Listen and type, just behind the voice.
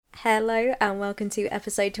Hello and welcome to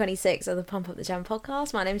episode 26 of the Pump Up the Jam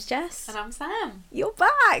podcast. My name's Jess. And I'm Sam. You're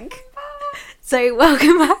back! So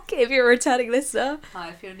welcome back if you're a returning listener. Hi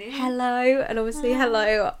if you're new. Hello, and obviously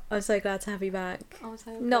hello. I'm so glad to have you back. I'm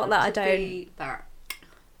so Not glad that I to don't be back.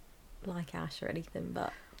 like Ash or anything,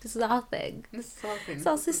 but this is our thing. This is our thing. It's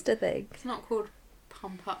our sister thing. It's not called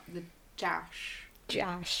Pump Up the Jash.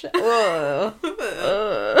 Jash. Ugh.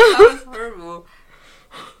 That was horrible.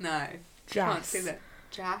 No. Can't Jas. do that.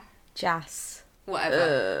 Jas.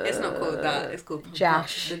 Whatever. It's not called that. It's called Pump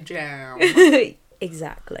Jash. Up the Jam.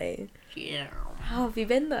 Exactly. Jam. How have you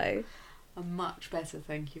been though? I'm much better,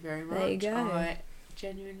 thank you very much. There you go. I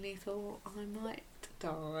genuinely thought I might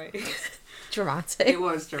die. Dramatic. It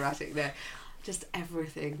was dramatic there. Just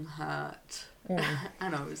everything hurt. Mm.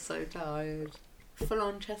 And I was so tired. Full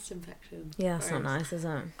on chest infection. Yeah, that's not Whereas nice, is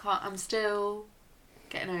it? I'm still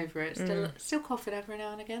getting over it. Still coughing every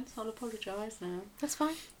now and again, so I'll apologise now. That's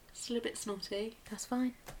fine. Still a bit snotty, That's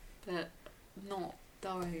fine. but not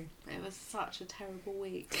dying. It was such a terrible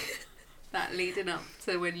week. That leading up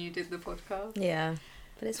to when you did the podcast. Yeah.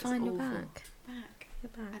 But it's It was fine, you're awful. back. Back. You're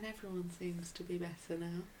back. And everyone seems to be better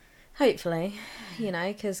now. Hopefully, you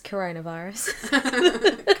know, because coronavirus.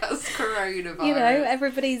 Because coronavirus. You know,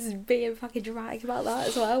 everybody's being fucking dramatic about that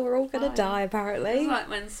as well. We're all going to Fine. die, apparently. It's like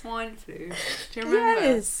when swine flu. Do you remember?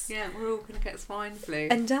 Yes. Yeah, we're all going to get swine flu.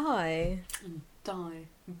 And die. And die.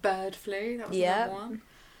 Bird flu, that was Yep. another one.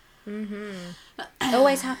 It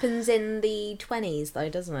always happens in the 20s, though,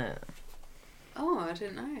 doesn't it? Oh, I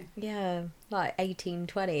didn't know. Yeah, like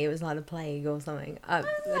 1820, it was like the plague or something. I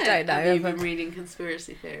don't know. Have you been reading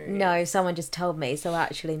conspiracy theories? No, someone just told me, so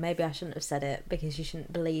actually maybe I shouldn't have said it because you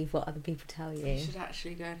shouldn't believe what other people tell you. You should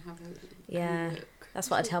actually go and have a Yeah. look. That's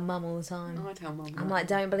what I tell Mum all the time. I tell Mum. I'm like,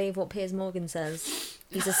 don't believe what Piers Morgan says.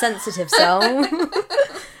 He's a sensitive soul.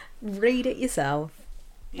 Read it yourself.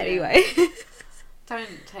 Yeah. Anyway.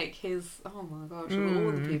 Don't take his. Oh my gosh, of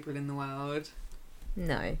all the people in the world.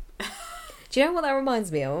 No. Do you know what that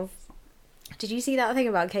reminds me of? Did you see that thing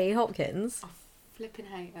about Katie Hopkins? I flipping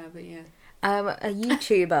hate her, but yeah. A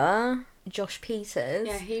YouTuber, Josh Peters.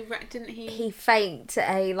 Yeah, didn't he? He faked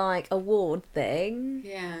a award thing.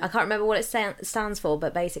 Yeah. I can't remember what it stands for,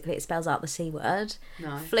 but basically it spells out the C word.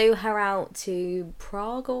 No. Flew her out to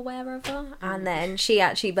Prague or wherever, and then she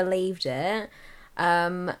actually believed it.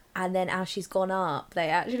 And then as she's gone up, they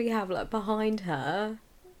actually have behind her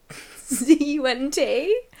CUNT.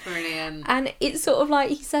 Brilliant. And it's sort of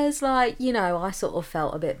he says I sort of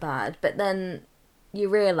felt a bit bad, but then you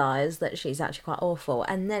realise that she's actually quite awful,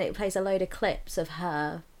 and then it plays a load of clips of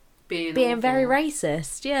her being awful. very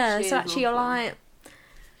racist. Yeah, She so is actually you're awful.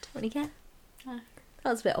 don't really get. No. That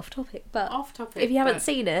was a bit off topic, but Off topic. if you haven't but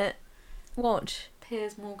seen it, watch.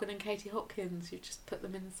 Piers Morgan and Katie Hopkins, you just put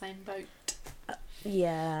them in the same boat.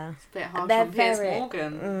 Yeah, It's a bit harsh They're on Piers very-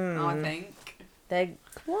 Morgan, I think. they're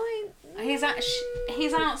quite. He's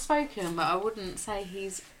outspoken, but I wouldn't say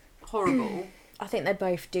he's horrible. I think they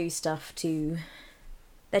both do stuff to.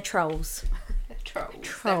 They're trolls. They're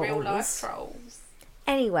trolls. They're real life Trolls. trolls.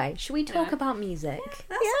 Anyway, should we talk Yeah. about music?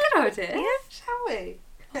 That's a good idea. Yeah. Shall we?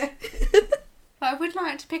 I would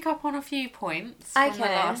like to pick up on a few points from the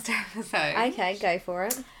Okay. last episode. Okay, go for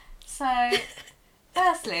it. So,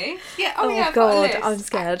 firstly, Oh, I've got a God, list, I'm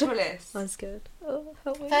scared. actual list. I'm scared. Oh,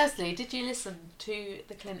 help me. Firstly, did you listen to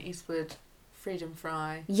the Clint Eastwood Freedom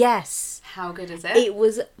Fry? Yes, How good is it? it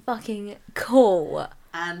was fucking cool.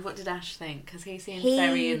 And what did Ash think? Because he seemed He-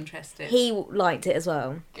 very interested. He liked it as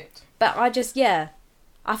well. Good. But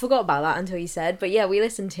I forgot about that until you said. But yeah, we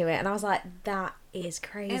listened to it and I was like, that is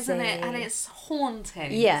crazy. Isn't it? And it's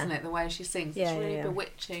haunting, Yeah. isn't it? The way she sings. Yeah, It's really yeah.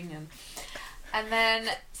 bewitching. And then,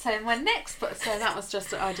 so my next book, so that was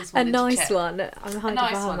just, I just a wanted to nice check. one. I'm A hiding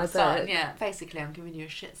nice behind one, my starting, book. yeah. Basically, I'm giving you a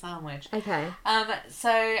shit sandwich. Okay. So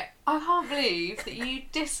I can't believe that you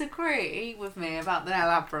disagree with me about the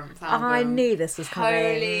Labyrinth album. I knew this was coming.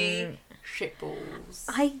 Holy shitballs.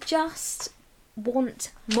 I just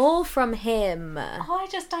want more from him. I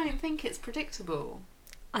just don't think it's predictable.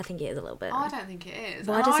 I think it is a little bit. I don't think it is.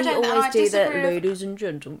 Why And does I he don't- always I do that, disagree with- ladies and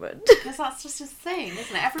gentlemen? Because that's just his thing, isn't it?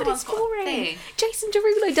 But Everyone's it's got a boring. thing. Jason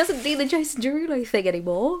Derulo doesn't do the Jason Derulo thing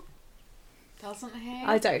anymore. Doesn't he?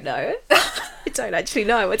 I don't know. I don't actually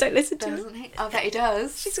know. I don't listen to him. Doesn't he? I bet he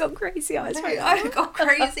does. She's got crazy eyes. No, right now. I've got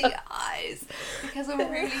crazy eyes because I'm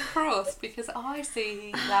really cross because I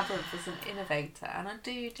see Labyrinth as an innovator and I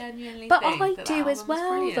do genuinely But think I that do as album's well,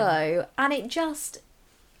 brilliant. though. And it just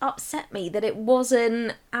upset me that it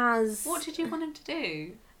wasn't as... What did you want him to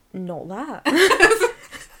do? Not that.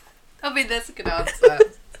 I mean, that's a good answer.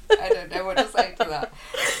 I don't know what to say to that.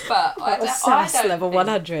 But That was sass level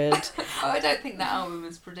 100. I don't think that album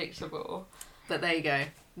is predictable. But there you go.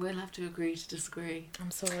 We'll have to agree to disagree.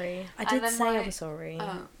 I'm sorry. I And did then say I my- was sorry.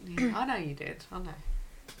 Oh, yeah, I know you did. I know.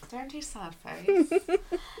 Don't do sad face.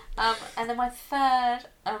 And then my third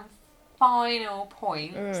and final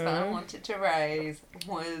point that I wanted to raise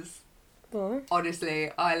was, What?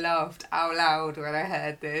 honestly, I laughed out loud when I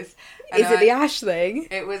heard this. And Is it the Ash thing?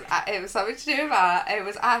 It was something to do with that. It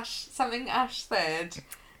was something Ash said.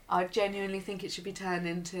 I genuinely think it should be turned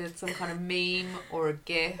into some kind of meme or a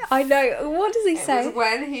gif. I know. What does he say? It was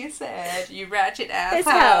when he said, "You ratchet ass It's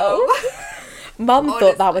hoe." Mum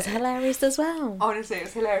thought that was Honestly. hilarious as well. Honestly, it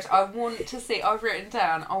was hilarious. I want to see. I've written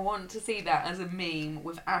down. I want to see that as a meme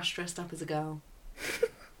with Ash dressed up as a girl.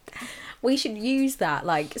 We should use that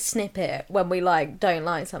like snippet when we like don't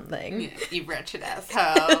like something. Yeah, you wretched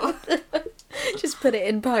asshole. Just put it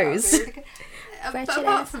in post. Really good. But Wretched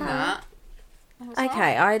apart from asshole. that, it was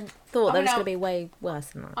Okay, I thought I there mean, was going to be way worse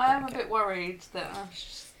than that. I am but a bit worried that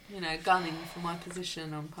Ash, gunning for my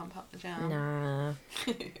position on Pump Up the Jam. Nah.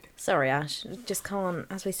 Sorry, Ash. Just can't.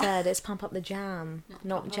 As we said, it's Pump Up the Jam,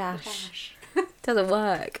 not Pump Up the Jash. Dash. Doesn't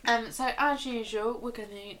work. So as usual, we're going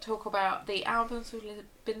to talk about the albums we've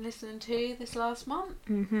been listening to this last month.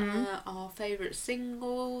 Mm-hmm. Our favourite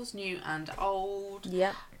singles, new and old.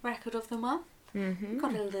 Yep. Record of the month. Mm-hmm.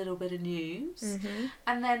 Got a little bit of news. Mm-hmm.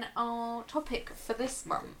 And then our topic for this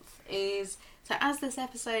month is, so as this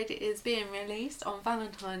episode is being released on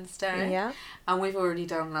Valentine's Day, Yeah. and we've already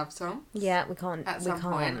done Love Song Yeah, we can't. at we some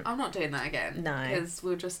can't. point. I'm not doing that again. No. Because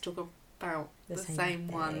we'll just talk about The the same same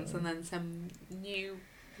ones thing. and then some new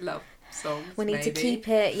love songs. We need to maybe. keep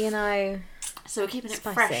it, So we're keeping it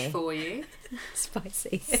spicy. fresh for you.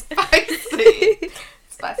 spicy. Spicy.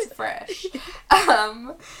 Spicy fresh.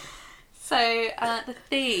 So the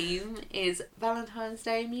theme is Valentine's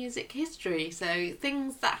Day music history. So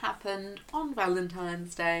things that happened on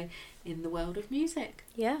Valentine's Day in the world of music.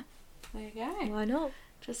 Yeah. There you go. Why not?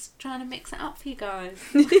 Just trying to mix it up for you guys.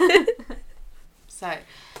 So,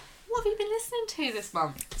 what have you been listening to this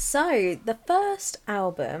month? So, the first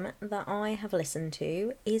album that I have listened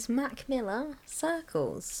to is Mac Miller,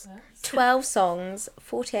 Circles. 12 songs,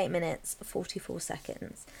 48 minutes, 44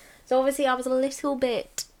 seconds. So, obviously, I was a little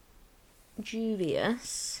bit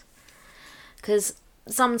dubious because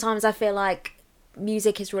sometimes I feel like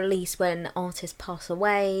music is released when artists pass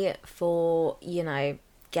away for,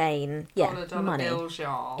 gain $1 money. bills,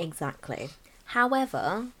 y'all. Exactly.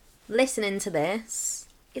 However, listening to this,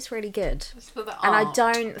 it's really good. Just for the And I art.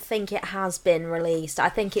 don't think it has been released. I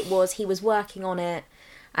think he was working on it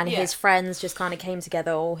and Yeah. his friends just kind of came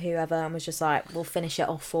together or whoever and was just like, we'll finish it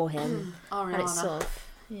off for him. And it's Ariana. sort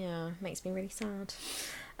of, makes me really sad.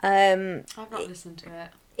 I've not listened to it.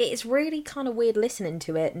 It's really kind of weird listening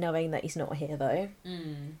to it knowing that he's not here though.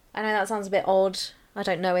 Mm. I know that sounds a bit odd. I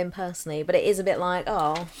don't know him personally, but it is a bit like,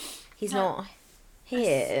 oh, he's No. not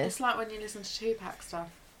here. It's like when you listen to Tupac stuff.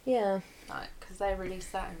 Yeah. Like, because they release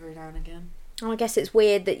that every now and again. I guess it's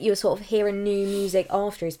weird that you're sort of hearing new music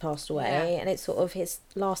after he's passed away, Yeah. and it's sort of his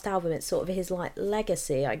last album. It's sort of his like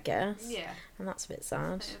legacy, I guess. Yeah. And that's a bit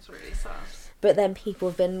sad. It's really sad. But then people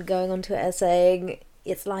have been going on Twitter saying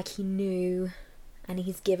it's like he knew, and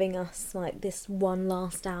he's giving us like this one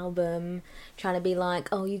last album, trying to be like,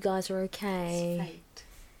 oh, you guys are okay. It's fate.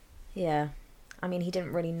 Yeah. I mean, he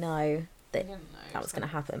didn't really know I that didn't know. that was going to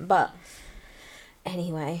happen, but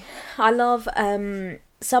anyway, I love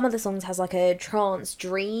some of the songs has like a trance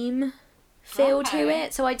dream feel to Okay.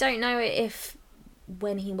 it, so I don't know if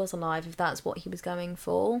when he was alive if that's what he was going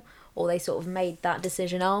for or they sort of made that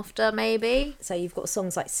decision after, maybe. So you've got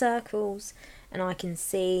songs like Circles and I Can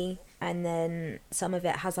See, and then some of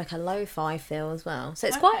it has like a lo-fi feel as well, so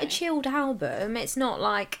it's quite a Okay. chilled album. It's not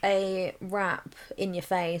like a rap in your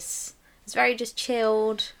face, it's very just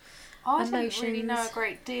chilled. I didn't really know a emotions.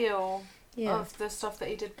 great deal Yeah. of the stuff that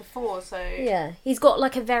he did before, so Yeah, he's got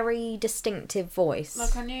like a very distinctive voice.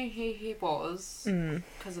 like I knew who he was Mm,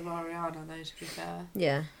 because of Ariana, though, to be fair,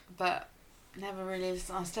 yeah. but never really.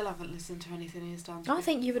 I still haven't listened to anything he's done. I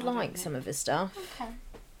think you would like some of his stuff. Okay.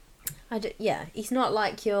 Yeah, he's not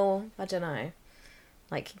like your, I don't know,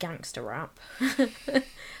 like gangster rap.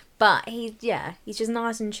 But he's just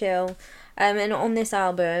nice and chill. And on this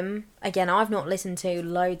album, again, I've not listened to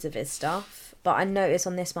loads of his stuff, but I noticed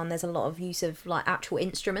on this one there's a lot of use of like actual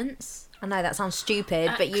instruments. I know that sounds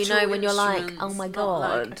stupid, but you know Actual when you're like, instruments, oh my not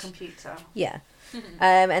god. like a computer. Yeah.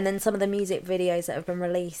 And then some of the music videos that have been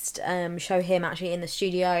released show him actually in the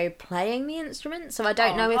studio playing the instrument. So I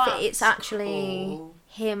don't know if it's that's actually cool.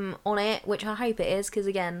 him on it, which I hope it is, because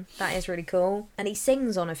again, that is really cool. And he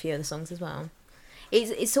sings on a few of the songs as well.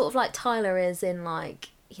 It's sort of like Tyler is in, like,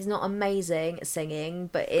 he's not amazing at singing,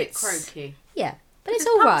 but Bit it's croaky. yeah, but it's It's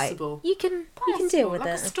all right. passable. You can deal with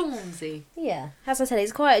like it. a Stormzy. Yeah, as I said,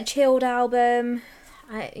 it's quite a chilled album.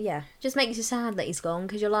 Just makes you sad that he's gone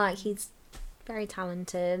because you're like, he's very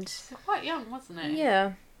talented. He's quite young, wasn't he?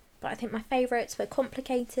 Yeah, but I think my favourites were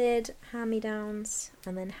Complicated, Hand Me Downs,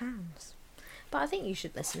 and then Hands. But I think you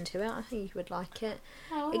should listen to it. I think you would like it.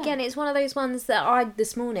 Oh, yeah. Again, it's one of those ones that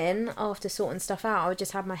this morning, after sorting stuff out, I would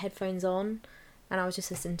just have my headphones on and I was just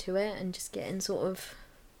listening to it and just getting sort of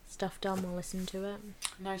stuff done while listening to it.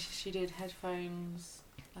 I noticed you did headphones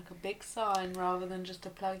like a big sign rather than just a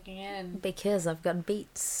plugging in. Because I've got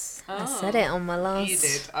Beats. I Oh. said it on my last... You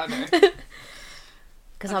did, I know.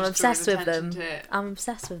 Because I'm I'm just drawing obsessed with attention them. to it. I'm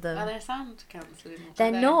obsessed with them. Are they sound cancelling?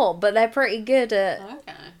 They're not, but they're pretty good at... Oh,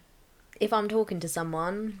 okay. If I'm talking to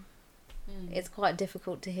someone, Mm. it's quite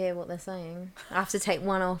difficult to hear what they're saying. I have to take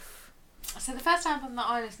one off. So the first album that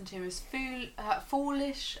I listened to was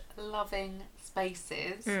Foolish Loving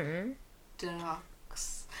Spaces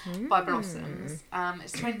Deluxe by Blossoms.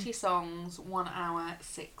 It's 20 songs, 1 hour,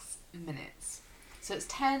 6 minutes. So it's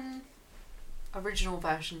 10 original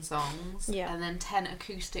version songs and then 10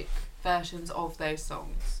 acoustic versions of those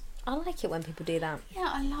songs. I like it when people do that.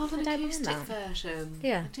 Yeah, I love an I don't mind acoustic that. version.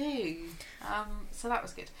 Yeah. I do. So that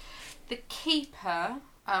was good. The Keeper,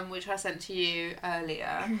 which I sent to you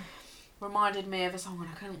earlier, reminded me of a song, and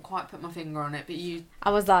I couldn't quite put my finger on it, but you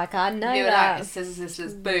I was like, I know were that. like, Scissors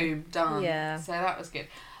Sisters, boom, done. Yeah. So that was good.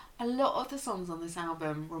 A lot of the songs on this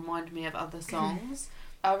album remind me of other songs.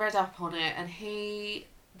 I read up on it, and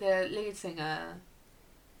the lead singer,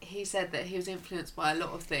 he said that he was influenced by a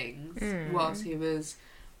lot of things whilst he was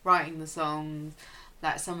writing the songs.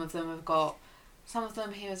 Like some of them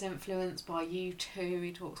he was influenced by U2.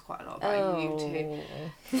 He talks quite a lot about U2.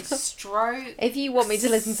 Stroke. If you want me to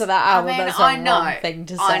listen to that album, that's a wrong thing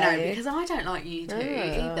to say. I know, because I don't like U2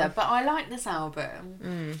 either, but I like this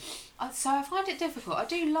album. So I find it difficult. I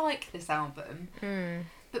do like this album,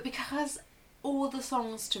 but because all the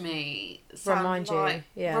songs to me remind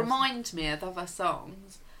me of other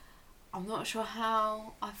songs, I'm not sure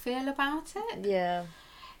how I feel about it. Yeah.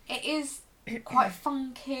 It is quite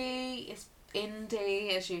funky, it's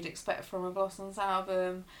indie, as you'd expect from a Blossoms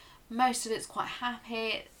album. Most of it's quite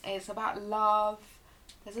happy, it's about love,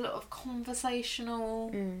 there's a lot of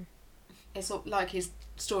conversational, it's like his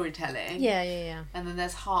storytelling. Yeah. And then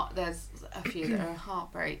there's a few that are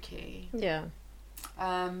heartbreaky. Yeah.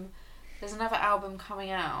 There's another album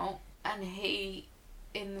coming out, and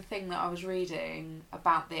in the thing that I was reading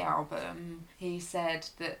about the album, he said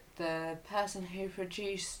that the person who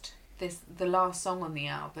produced the last song on the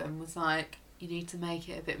album was like, you need to make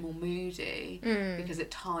it a bit more moody because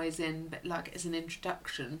it ties in, like, as an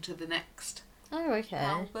introduction to the next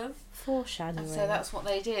album. Foreshadowing. And so that's what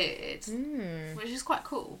they did, which is quite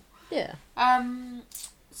cool. Yeah.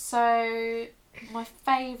 So my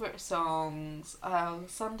favourite songs,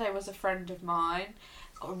 Sunday Was a Friend of Mine.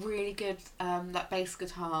 Got a really good that bass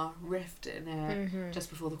guitar riff in it just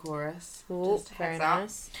before the chorus. Ooh, just very heads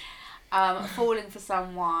nice. up. Falling for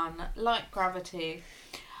Someone, Like Gravity.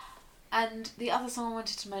 And the other song I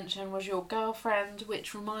wanted to mention was Your Girlfriend,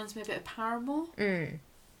 which reminds me a bit of Paramore.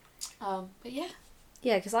 But yeah.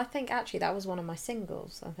 Yeah, because I think actually that was one of my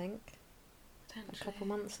singles, I think. Potentially. A couple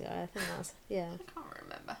months ago, I think that's, yeah. I can't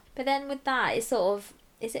remember. But then with that, it's sort of,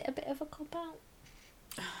 is it a bit of a cop-out?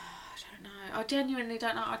 I don't know. I genuinely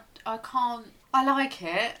don't know. I can't. I like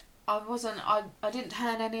it. I didn't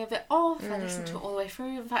turn any of it off. I listened to it all the way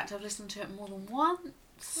through. In fact, I've listened to it more than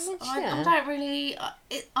once. I don't really.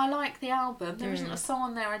 I like the album. There isn't a song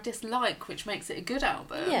on there I dislike, which makes it a good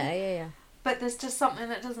album. Yeah. But there's just something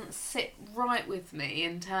that doesn't sit right with me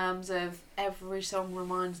in terms of every song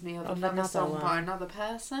reminds me of another song by another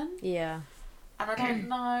person. Yeah. And I don't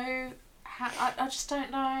know I just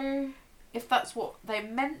don't know if that's what they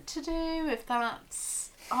meant to do. If that's,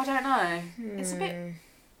 I don't know. It's a bit.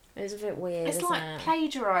 It's a bit weird. It's like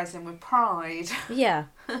plagiarising with pride. Yeah.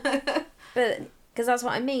 But because that's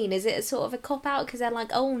what I mean. Is it a sort of a cop out? Because they're like,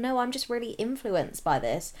 oh no, I'm just really influenced by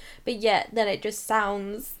this, but yet then it just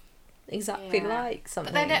sounds exactly like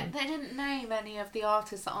something. But they didn't name any of the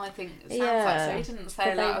artists that I think it sounds like. So he didn't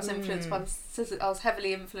say like I was influenced by the Scissors. I was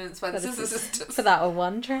heavily influenced by the Scissors Sisters for that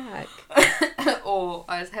one track. Or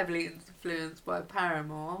I was heavily influenced by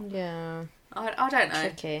Paramore. Yeah. I don't know.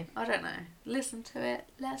 Tricky. I don't know. Listen to it.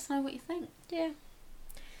 Let us know what you think. Yeah.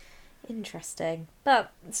 Interesting.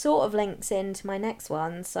 But sort of links into my next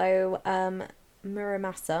one. So,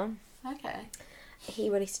 Muramasa. Okay. He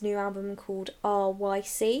released a new album called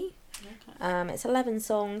RYC. Okay. It's 11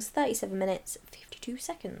 songs, 37 minutes, 52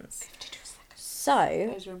 seconds. 52 seconds. So,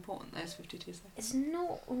 Those are important, those 52 seconds. it's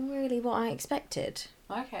not really what I expected.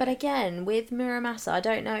 Okay. But again, with Muramasa, I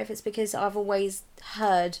don't know if it's because I've always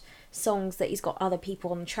heard songs that he's got other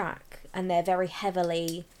people on the track and they're very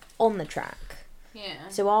heavily on the track. Yeah.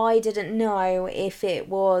 So I didn't know if he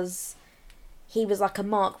was like a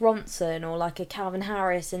Mark Ronson or like a Calvin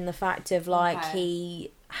Harris in the fact of like he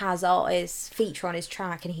has artists feature on his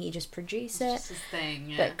track and he just produce it. It's just his thing,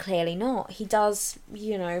 yeah. But clearly not. He does,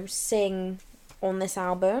 sing on this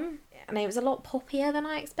album and it was a lot poppier than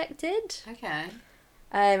I expected. Okay.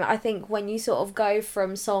 I think when you sort of go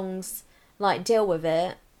from songs like Deal With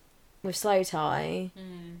It with Slow Tie,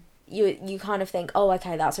 you kind of think, oh,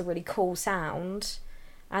 okay, that's a really cool sound.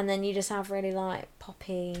 And then you just have really like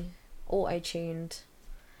poppy, auto-tuned.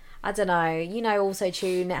 I don't know.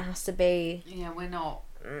 Auto-tune, it has to be... Yeah, we're not...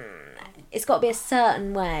 It's got to be a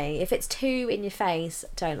certain way. If it's too in your face,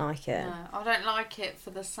 don't like it. No, I don't like it for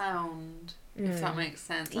the sound, if that makes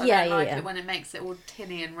sense. I Yeah, don't like yeah. it when it makes it all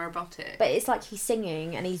tinny and robotic. But it's like he's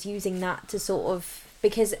singing and he's using that to sort of...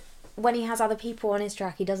 Because when he has other people on his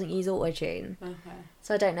track, he doesn't use auto-tune. Okay.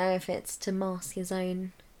 So I don't know if it's to mask his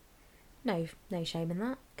own... No shame in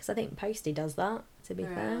that. Because I think Posty does that, to be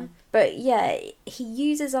fair. But yeah, he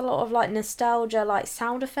uses a lot of like nostalgia, like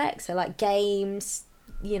sound effects. So like games,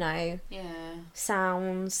 Yeah.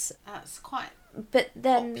 sounds. That's quite But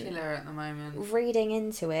then... popular at the moment. Reading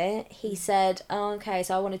into it, he said, oh, okay,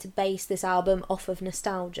 so I wanted to base this album off of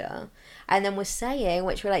nostalgia. And then was saying,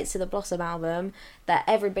 which relates to the Blossom album, that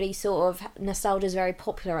everybody sort of... Nostalgia is very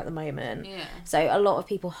popular at the moment. Yeah. So a lot of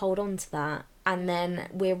people hold on to that. And then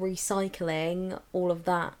we're recycling all of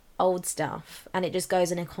that old stuff. And it just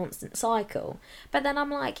goes in a constant cycle. But then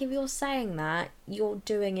I'm like, if you're saying that, you're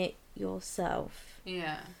doing it yourself.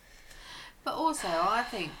 Yeah. But also, I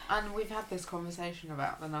think, and we've had this conversation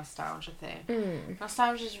about the nostalgia thing.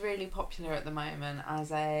 Nostalgia is really popular at the moment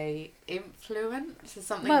as a influence. It's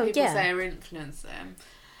something people say are influencing.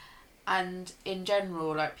 And in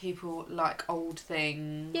general, like people like old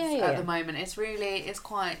things at the moment. It's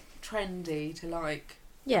quite trendy to like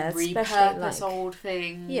repurpose old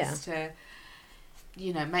things to,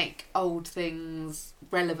 make old things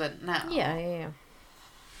relevant now. Yeah.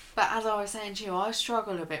 But as I was saying to you, I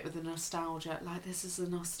struggle a bit with the nostalgia. Like, this is a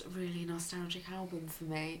really nostalgic album for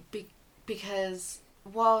me. Because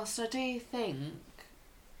whilst I do think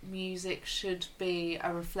music should be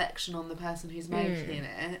a reflection on the person who's making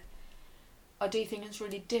it, I do think it's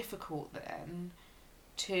really difficult then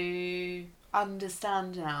to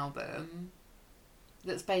understand an album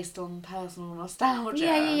that's based on personal nostalgia.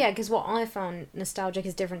 Yeah, because what I found nostalgic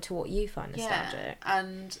is different to what you find nostalgic. Yeah,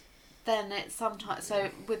 and... then it's sometimes... So,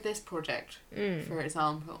 with this project, for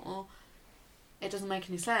example, it doesn't make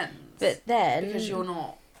any sense. But then... Because you're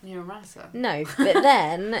not Muramasa. No, but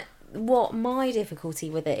then what my difficulty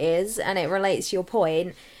with it is, and it relates to your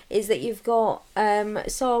point, is that you've got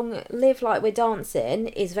song Live Like We're Dancing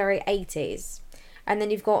is very 80s. And then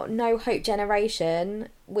you've got No Hope Generation,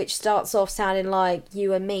 which starts off sounding like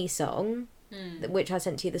You and Me song, which I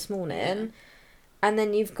sent to you this morning. Yeah. And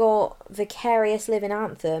then you've got Vicarious Living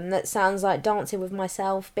Anthem that sounds like Dancing With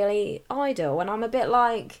Myself, Billy Idol. And I'm a bit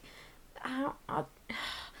like... I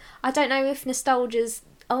don't know if nostalgia's...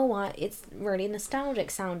 it's really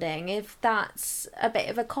nostalgic sounding. If that's a bit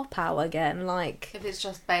of a cop-out again, like... If it's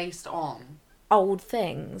just based on... old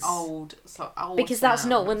things. Old because sounds. That's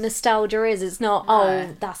not what nostalgia is. It's not,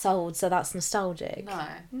 that's old, so that's nostalgic.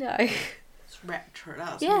 No. It's retro.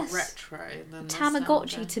 That's more retro than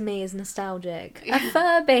Tamagotchi nostalgia. to me is nostalgic. A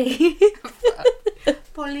Furby.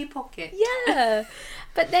 Polly Pocket. Yeah.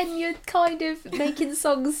 But then you're kind of making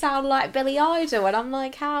songs sound like Billy Idol, and I'm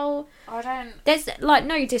like, how... I don't... There's, like,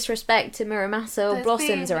 no disrespect to Muramasa or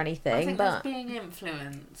Blossoms or anything, I think but... there's being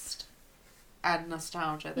influenced and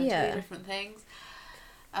nostalgia. They're two different things.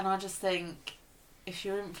 And I just think, if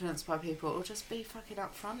you're influenced by people, just be fucking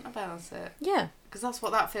upfront about it. Yeah. Because that's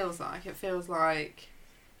what that feels like. It feels like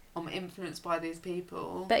I'm influenced by these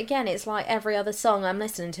people. But again, it's like every other song I'm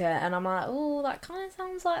listening to it and I'm like, oh, that kind of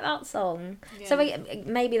sounds like that song. Yeah. So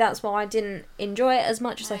maybe that's why I didn't enjoy it as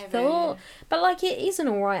much as I thought. But like, it is an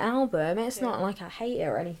alright album. It's not like I hate it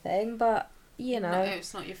or anything, but you know. No,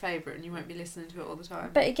 it's not your favourite and you won't be listening to it all the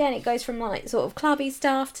time. But again, it goes from like sort of clubby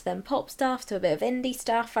stuff to then pop stuff to a bit of indie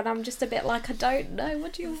stuff, and I'm just a bit like, I don't know,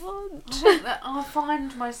 what do you want? I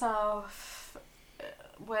find myself...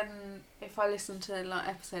 if I listen to like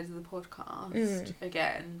episodes of the podcast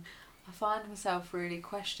again, I find myself really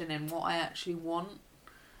questioning what I actually want.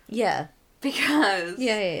 Yeah. Because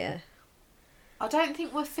yeah. I don't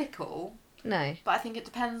think we're fickle. No. But I think it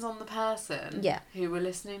depends on the person who we're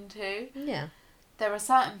listening to. Yeah. there are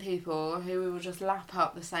certain people who will just lap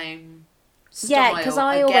up the same style. Yeah, because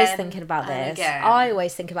I always thinking about and this. again. I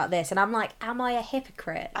always think about this, and I'm like, am I a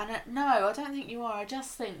hypocrite? And no, I don't think you are. I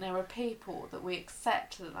just think there are people that we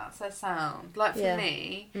accept that that's their sound. Like for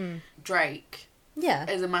me, Drake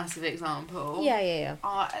is a massive example. Yeah.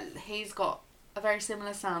 He's got a very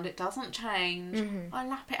similar sound. It doesn't change. I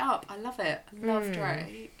lap it up. I love it. I love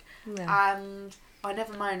Drake. Yeah. And I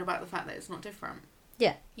never moan about the fact that it's not different.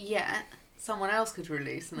 Yeah. Yet, someone else could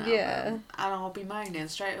release an album. And I'll be moaning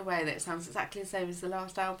straight away that it sounds exactly the same as the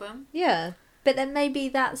last album. Yeah. But then maybe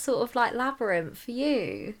that's sort of like Labyrinth for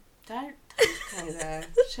you. Don't go there.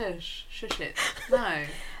 Shush it.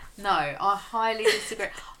 No, I highly disagree.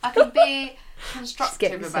 I can be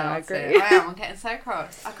constructive about it. I am. I'm getting so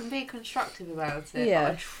cross. I can be constructive about it. Yeah.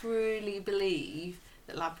 But I truly believe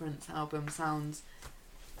that Labyrinth's album sounds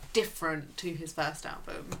different to his first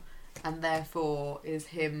album, and therefore is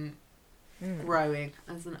him growing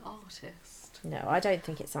as an artist. No, I don't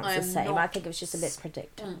think it sounds the same. I think it was just a bit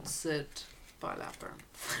predictable. Sponsored by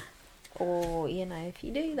Labyrinth. Or, if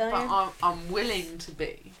you do though. But I'm willing to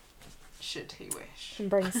be, should he wish. And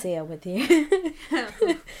bring Sia with you.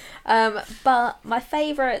 But my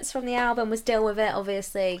favourites from the album was Deal With It,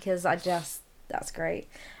 obviously, because that's great.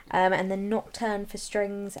 And then Nocturne for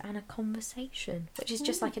Strings and A Conversation, which is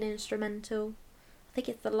just like an instrumental. I think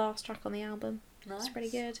it's the last track on the album. Nice. It's pretty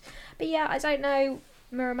good. But yeah, I don't know,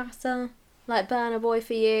 Muramasa, like Burna Boy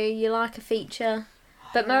for you like a feature.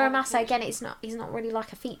 But Muramasa, again, he's not really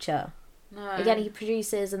like a feature. No. Again, he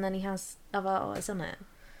produces and then he has other artists on it.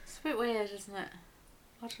 It's a bit weird, isn't it?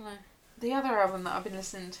 I don't know. The other album that I've been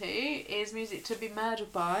listening to is Music to Be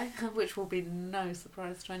Murdered By, which will be no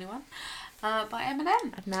surprise to anyone, by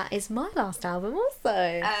Eminem. And that is my last album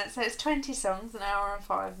also. So it's 20 songs, an hour and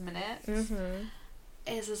 5 minutes.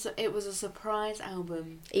 It was a surprise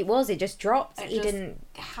album. It was. It just dropped. It didn't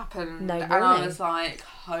happen. No and warning. I was like,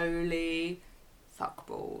 holy fuck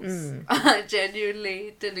balls. I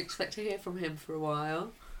genuinely didn't expect to hear from him for a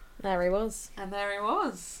while. There he was. And there he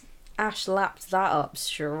was. Ash lapped that up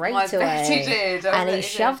straight I away. Bet he did. And he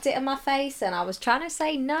shoved it in my face and I was trying to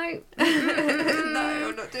say no. No,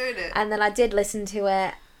 I'm not doing it. And then I did listen to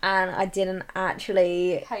it and I didn't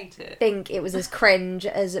actually hate it. think it was as cringe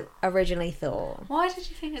as originally thought. Why did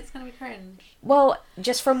you think it's going to be cringe? Well,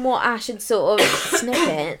 just from what Ash had sort of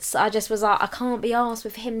snippets, I just was like, I can't be arsed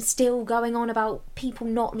with him still going on about people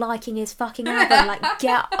not liking his fucking album. Like,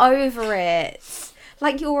 get over it.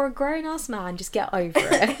 Like, you're a grown-ass man, just get over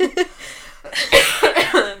it.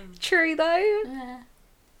 True, though. Yeah.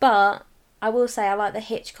 But I will say I like the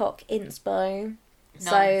Hitchcock inspo. Nice,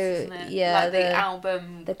 So, isn't it? yeah. Like the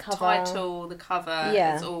album, the cover. title, the cover,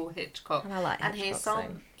 Yeah. it's all Hitchcock. And I like And he Hitchcock.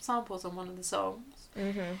 samples on one of the songs.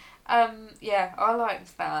 Mm-hmm. Yeah, I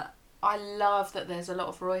liked that. I love that there's a lot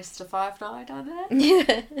of Royce to 5'9" on there.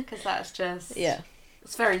 Yeah. Because that's just... Yeah.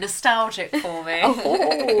 It's very nostalgic for me.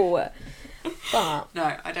 Oh. But...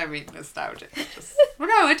 No, I don't mean nostalgic. Well,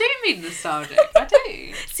 no, I do mean nostalgic. I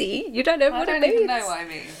do. See? You don't know what it I don't means. even know what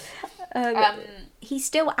I mean. He's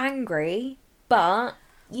still angry, but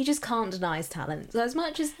you just can't deny his talent. So as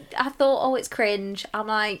much as I thought, oh, it's cringe, I'm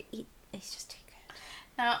like, he's just too good.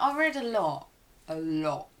 Now, I've read a lot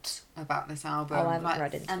about this album. Oh, I haven't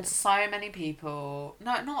read into and it. so many people,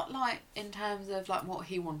 not like in terms of like what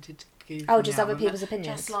he wanted to do. Oh, from just the other album, people's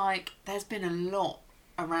opinions. Just like there's been a lot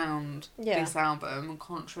around this album,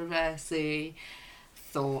 controversy,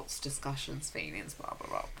 thoughts, discussions, feelings, blah blah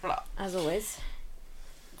blah blah. As always.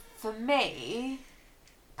 For me,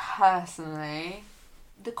 personally,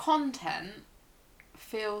 the content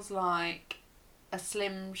feels like the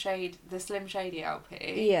Slim Shady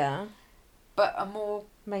LP. Yeah. But a more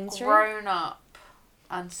Mainstream? grown up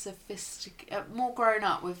and more grown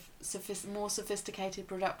up with more sophisticated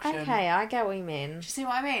production. Okay, I get what you mean. Do you see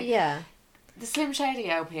what I mean? Yeah. The Slim Shady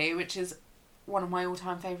LP, which is one of my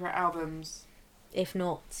all-time favourite albums. If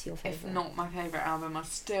not your favourite. If not my favourite album, I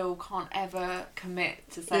still can't ever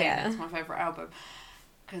commit to saying it's my favourite album.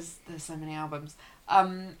 Because there's so many albums.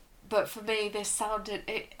 But for me,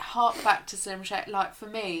 it harked back to Slim Shady. Like, for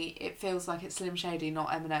me, it feels like it's Slim Shady, not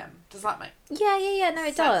Eminem. Does that make Yeah, no,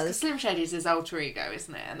 it does. Because Slim Shady's his alter ego,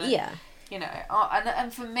 isn't it? And yeah. You know,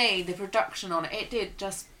 and for me, the production on it,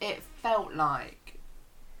 it felt like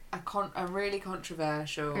a really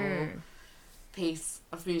controversial piece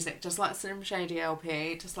of music, just like Slim Shady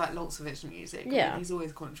LP, just like lots of his music. Yeah. I mean, he's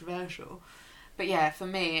always controversial. But yeah, for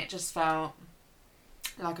me, it just felt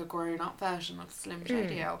like a grown-up version of Slim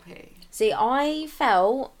Shady LP. See, I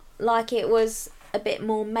felt like it was a bit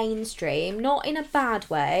more mainstream, not in a bad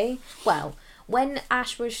way. Well, when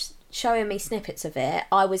Ash was showing me snippets of it,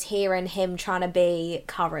 I was hearing him trying to be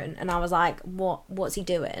current, and I was like, what's he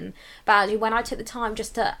doing? But actually, when I took the time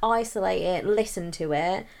just to isolate it, listen to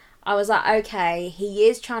it, I was like, okay, he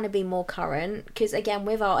is trying to be more current, because again,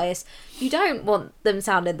 with artists, you don't want them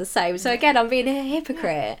sounding the same. So again, I'm being a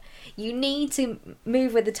hypocrite. You need to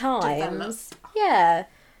move with the times. Yeah.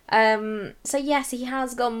 So yes, he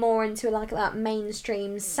has gone more into like that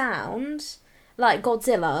mainstream sound, like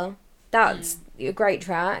Godzilla. That's a great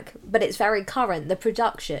track, but it's very current. The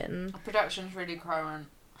production's really current,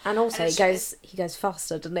 and also he goes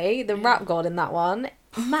faster, doesn't he? The Rap God in that one,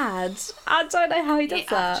 mad. I don't know how he does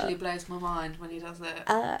that. It actually blows my mind when he does it.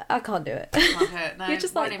 I can't do it. I can't do it. No, you're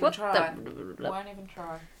just won't like, even what try. the... Won't even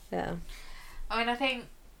try. Yeah. I mean, I think,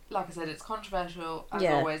 like I said, it's controversial as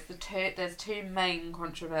always. There's two main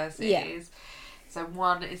controversies. Yeah. So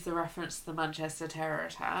one is the reference to the Manchester terror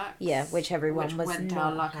attacks. Yeah, which everyone was went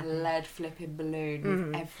down like a lead flipping balloon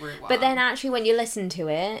with everyone. But then actually, when you listen to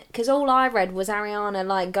it, because all I read was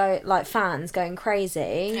Ariana fans going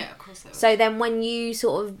crazy. Yeah, of course. It was. So then when you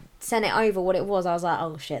sort of sent it over what it was, I was like,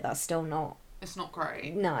 oh shit, that's still not. It's not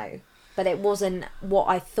great. No, but it wasn't what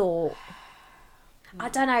I thought. I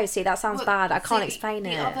don't know. See, that sounds bad. I can't explain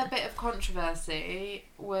it. The other bit of controversy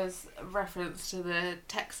was a reference to the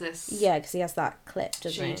Texas because he has that clip,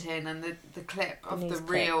 doesn't he? shooting and the clip of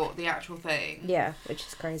the actual thing. Yeah, which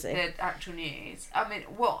is crazy. The actual news. I mean,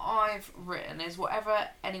 what I've written is whatever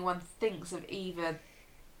anyone thinks of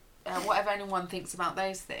whatever anyone thinks about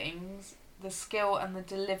those things, the skill and the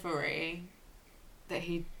delivery that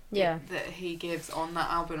he gives on that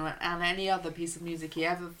album and any other piece of music he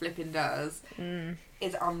ever flipping does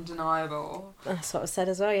is undeniable. That's what I said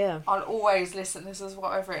as well, yeah. I'll always listen. This is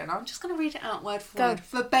what I've written. I'm just going to read it out word for word,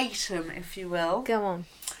 verbatim, if you will. Go on.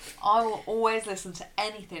 I will always listen to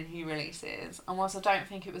anything he releases, and whilst I don't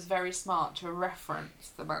think it was very smart to reference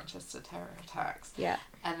the Manchester terror attacks,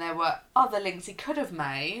 and there were other links he could have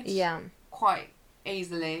made quite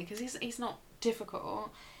easily, because he's not difficult,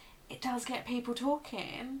 it does get people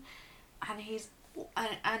talking, and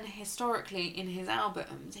historically in his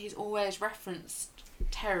albums he's always referenced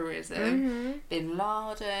terrorism, Bin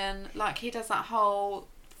Laden, like he does that whole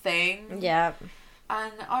thing. Yeah.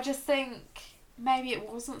 And I just think maybe it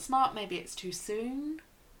wasn't smart, maybe it's too soon.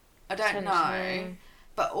 I don't know.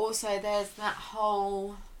 But also there's that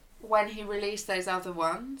whole, when he released those other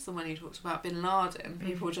ones and when he talked about Bin Laden,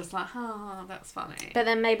 people were just like, that's funny. But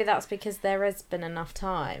then maybe that's because there has been enough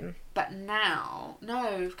time. But now,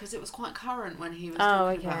 no, because it was quite current when he was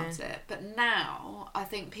talking about it. But now, I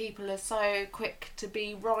think people are so quick to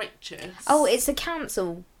be righteous. Oh, it's a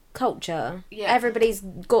cancel culture. Yeah. Everybody's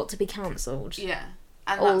got to be cancelled. Yeah.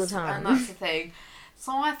 All the time. And that's the thing.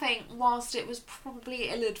 So I think whilst it was probably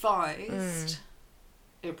ill-advised...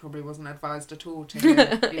 It probably wasn't advised at all to him. He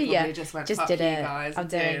probably just went, fuck you guys, I'm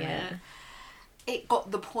doing it. It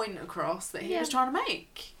got the point across that he was trying to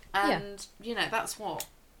make. And, that's what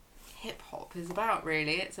hip-hop is about,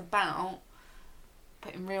 really. It's about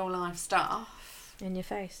putting real-life stuff... in your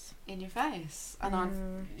face.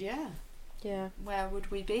 And Yeah. Where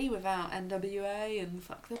would we be without NWA and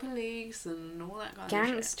Fuck the Police and all that kind of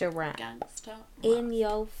shit? Gangster rap. Gangster rap. In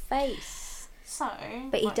your face. So,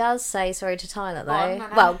 but he does say sorry to Tyler, though.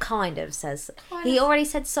 Well, kind of says. He already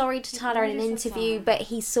said sorry to Tyler in an interview, but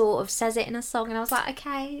he sort of says it in a song, and I was like,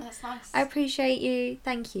 okay. That's nice. I appreciate you.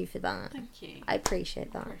 Thank you for that. Thank you. I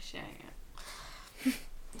appreciate that.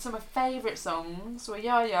 So my favourite songs were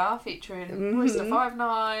Ya Ya featuring Marissa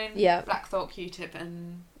 5'9", Black Thought, Q-Tip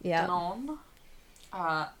and Danon.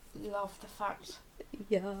 Love the fact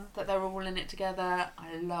that they're all in it together.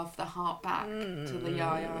 I love the heart back to the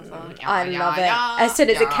Ya Ya song. I love it. As soon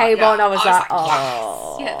as it came on, I was like,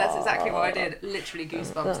 oh. Yes! Yeah, that's exactly what I did. Literally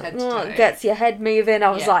goosebumps head to toe. It gets your head moving. I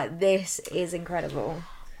was like, this is incredible.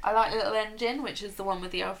 I like Little Engine, which is the one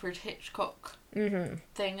with the Alfred Hitchcock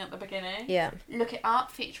thing at the beginning. Yeah. Look It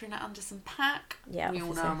Up, featuring Anderson .Paak. Yeah, we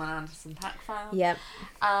all know I'm an Anderson .Paak fan. Yep.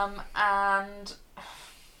 And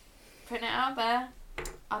putting it out there,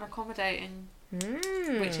 Unaccommodating,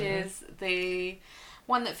 which is the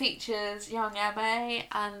one that features young M.A.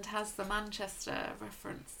 and has the Manchester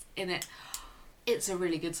reference in it. It's a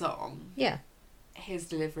really good song. Yeah. His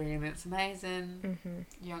delivery in it's amazing.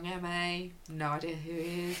 Young M.A., no idea who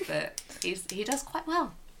he is, but he does quite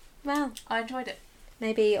well. Well, I enjoyed it.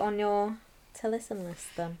 Maybe on your to listen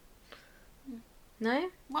list then. No?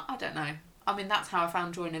 Well, I don't know. I mean, that's how I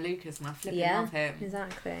found Joyner Lucas, and I flipping love him.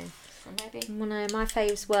 Exactly. So maybe. Well, no, my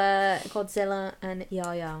faves were Godzilla and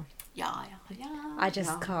Ya Ya. Ya Ya. I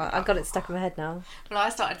just can't. I've got it stuck in my head now. Well, I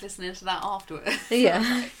started listening to that afterwards.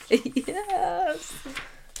 Yeah. Yes.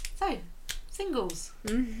 So, Singles.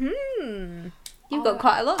 You've got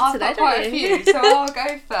quite a lot I've today, got quite don't a you? few, so I'll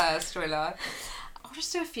go first, will I? I'll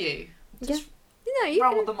just do a few. Just You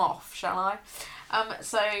roll can. them off, shall I?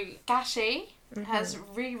 So Gashi has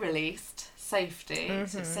re-released Safety.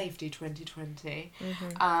 So it's Safety 2020.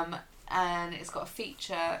 And it's got a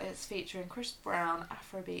feature. It's featuring Chris Brown,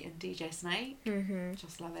 Afrobeat, and DJ Snake.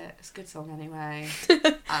 Just love it. It's a good song anyway.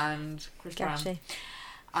 And Chris Brown. Gashi.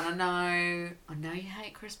 And I know you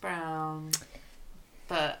hate Chris Brown,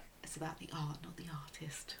 but it's about the art, not the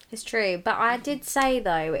artist. It's true, but I did say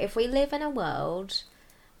though, if we live in a world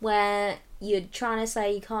where you're trying to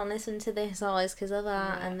say you can't listen to this artist because of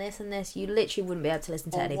that and this, you literally wouldn't be able to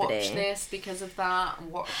listen to Or anybody. watch this because of that, and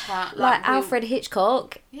watch that. Like Alfred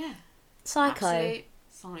Hitchcock, Yeah. Psycho, Absolute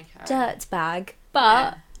psycho. dirtbag,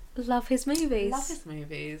 but love his movies. Love his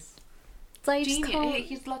movies. So you just Genius. can't.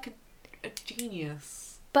 He's like a genius.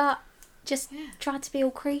 But just try to be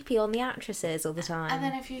all creepy on the actresses all the time. And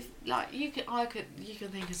then if you like, you can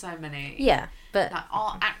think of so many. Yeah, but like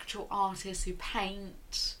actual artists who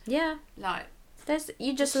paint. yeah, Like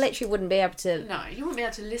you just literally wouldn't be able to. no, you wouldn't be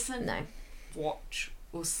able to listen, No. watch,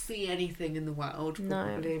 or see anything in the world. No.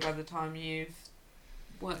 Probably by the time you've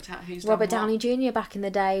worked out who's Robert done Downey Jr. back in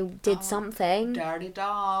the day did something, Dirty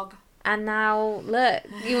Dog. and now look,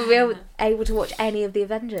 you would be able to watch any of the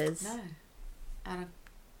Avengers. No. And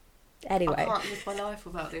Anyway, I can't live my life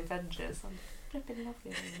without the Avengers. I'm flipping love the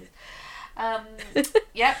Avengers.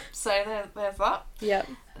 Yep, so there's that. Yep.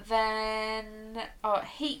 Then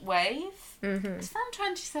Heat Wave. Mhm. It's from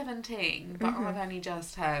 2017, but I've only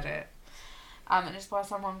just heard it. And it's by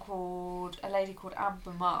a lady called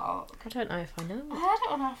Amber Mark. I don't know if I know. I heard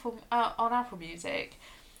it on Apple Music.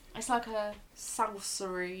 It's like a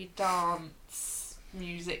salsa-y dance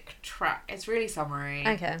music track. It's really summery.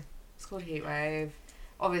 Okay. It's called Heat Wave.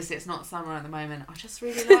 Obviously, it's not summer at the moment. I was just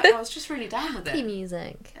really down with Happy it.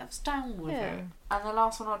 music. I was down with it. And the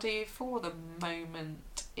last one I'll do for the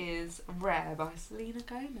moment is Rare by Selena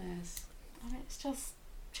Gomez. I mean, it's just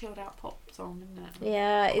chilled out pop song, isn't it?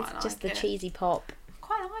 Yeah, Quite it's just like the it. cheesy pop.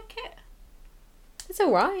 Quite like it. It's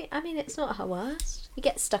alright. I mean, it's not her worst. You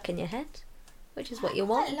get stuck in your head, which is what you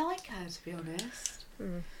want. I quite like her, to be honest.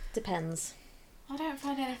 Depends. I don't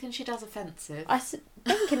find anything she does offensive. I think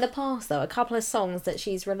in the past, though, a couple of songs that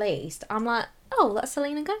she's released, I'm like, oh, that's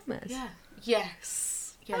Selena Gomez. Yeah.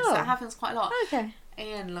 Yes. Yes, Oh. that happens quite a lot. Okay.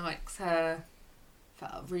 Ian likes her for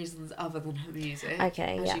reasons other than her music.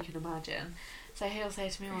 Okay, as yeah. you can imagine. So he'll say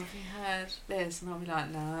to me, "Oh, have you heard this?" And I'll be like,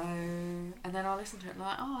 "No." And then I'll listen to it and I'm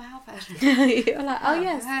like, "Oh, I have heard it." You're like, oh,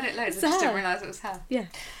 yes. I heard it loads. it's I just her. didn't realise it was her. Yeah.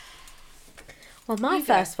 Well, my You go.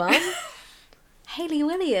 first one, Hayley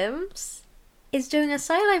Williams, is doing a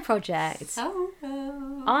solo project. Oh.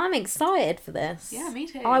 I'm excited for this. Yeah, me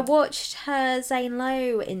too. I watched her Zane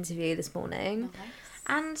Lowe interview this morning, Nice.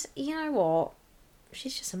 and you know what?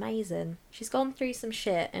 She's just amazing. She's gone through some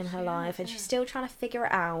shit in her life, and she's still trying to figure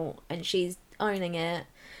it out, and she's owning it.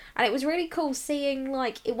 And it was really cool seeing,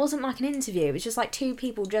 like, it wasn't like an interview, it was just like two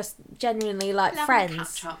people just genuinely, like, Love a friends.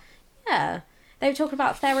 catch up. Yeah. They were talking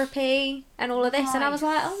about therapy and all of this, and I was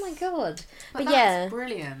like, oh my god. But that's yeah,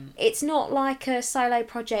 brilliant. it's not like a solo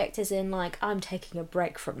project as in, like, I'm taking a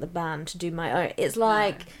break from the band to do my own. It's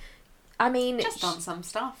like, I mean... Just done some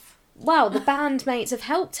stuff. Well, the bandmates have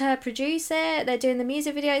helped her produce it, they're doing the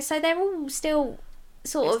music videos, so they're all still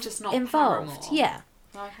sort It's of just not involved. Paramore. Yeah.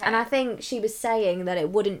 Okay. And I think she was saying that it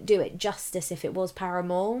wouldn't do it justice if it was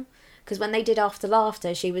Paramore. Because when they did After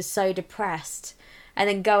Laughter, she was so depressed. And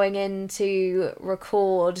then going in to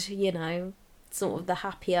record, you know, sort of the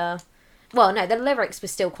happier... Well, no, the lyrics were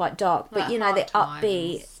still quite dark. But, Like you know, the hard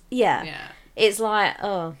upbeat... times. Yeah. Yeah. It's like,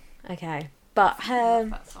 oh, okay. But I her love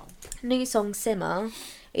that song. new song, Simmer,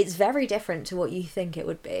 it's very different to what you think it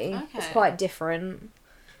would be. It's Okay. quite different.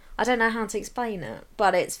 I don't know how to explain it,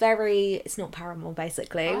 but it's not Paramore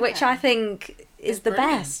basically, which Okay. I think is It's the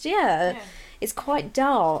brilliant. best. Yeah. Yeah. It's quite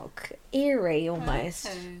dark, eerie almost.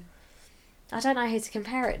 Okay. I don't know who to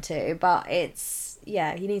compare it to, but it's,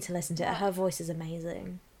 yeah, you need to listen to it. What? Her voice is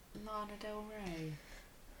amazing. Lana Del Rey.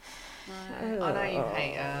 No, I know you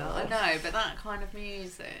hate her. I know, but that kind of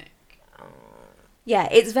music. Yeah,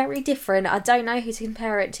 it's very different. I don't know who to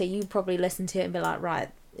compare it to. You probably listen to it and be like, right,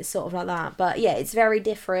 it's sort of like that. But yeah, it's very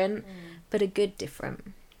different, but a good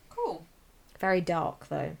different. Cool. Very dark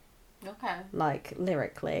though, Okay. like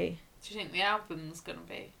lyrically. Do you think the album's gonna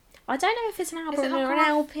be? I don't know if it's an album it like or a an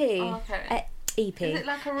LP. Oh, okay. EP. Is it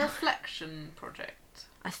like a reflection project?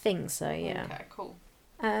 I think so, yeah. Okay, cool.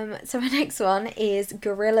 So my next one is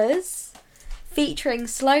Gorillaz, featuring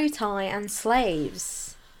Slow Tie and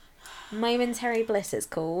Slaves. Momentary Bliss it's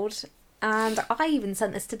called. And I even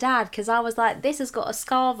sent this to Dad because I was like, this has got a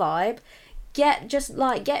ska vibe. Get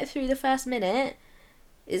through the first minute.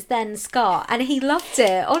 It's then ska, and he loved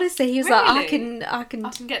it. Honestly, he was like, I can I can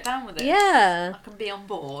get down with it. Yeah. I can be on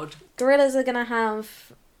board. Gorillaz are gonna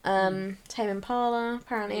have Tame Impala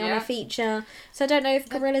apparently on a feature. So I don't know if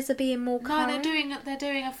Gorillaz are being more current. No, they're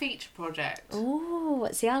doing a feature project. Oh,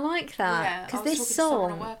 see, I like that because this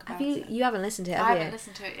song. You haven't listened to it, have you? I haven't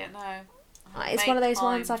listened to it yet. No. It's one of those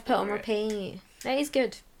ones I've put on repeat. It is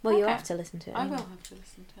good. Well, you have to listen to it. I will have to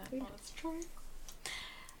listen to it. That's true.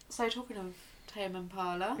 So talking of Tame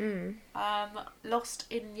Impala, Lost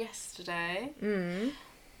in Yesterday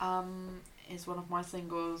is one of my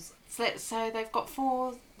singles. So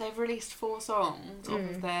they've released 4 songs off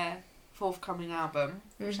of their forthcoming album,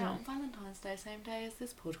 which is out on Valentine's Day, same day as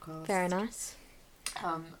this podcast. Very nice.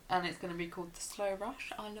 And it's going to be called The Slow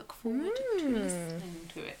Rush. I look forward to listening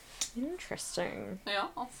to it. Interesting. Yeah.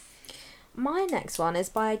 My next one is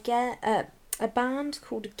by a band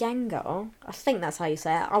called Gengar. I think that's how you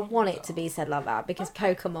say it. I want it to be said like that because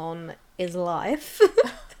Pokemon is life.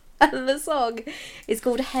 And the song is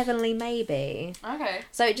called Heavenly Maybe. Okay.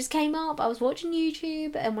 So it just came up. I was watching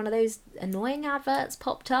YouTube and one of those annoying adverts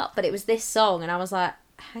popped up, but it was this song and I was like,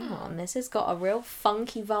 hang on, this has got a real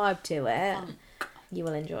funky vibe to it. You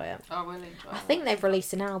will enjoy it. I will enjoy it. I think they've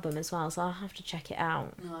released an album as well, so I'll have to check it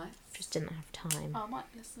out. Nice. Just didn't have time. I might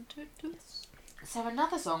listen to it too. So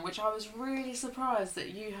another song which I was really surprised that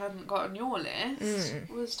you hadn't got on your list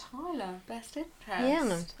was Tyler, Best Interest.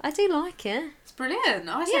 Yeah, I do like it. It's brilliant.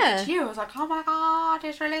 I said it to you, I was like, oh my god,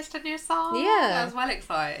 he's released a new song. Yeah. I was well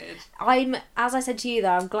excited. As I said to you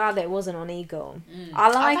though, I'm glad it wasn't on Eagle. I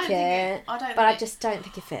like it, but I just don't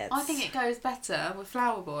think it fits. I think it goes better with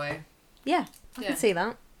Flower Boy. Yeah, I can see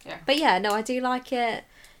that. Yeah. But yeah, no, I do like it.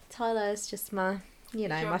 Tyler's just my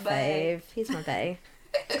my fave. He's my bae.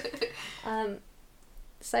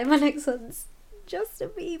 So my next one's Justin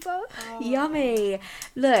Bieber. Oh. Yummy.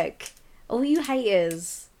 Look, all you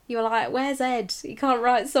haters, you're like, where's Ed? You can't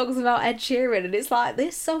write songs about Ed Sheeran. And it's like,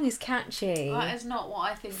 this song is catchy. That is not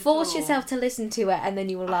what I think. Force yourself to listen to it and then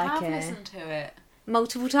you will like it. I have listened to it.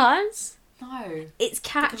 Multiple times? No. It's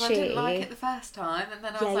catchy. Because I didn't like it the first time and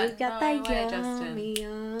then I was like, no way,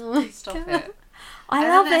 Justin. Stop it. I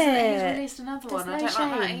love it. He's released another one. I don't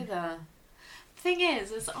like that either. Thing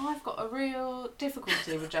is I've got a real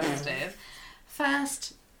difficulty with Justin.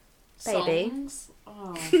 First songs.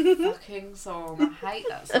 Oh, fucking song. I hate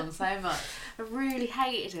that song so much. I really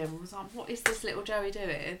hated him. I was like, what is this little Joey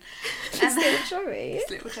doing? And Little Joey? It's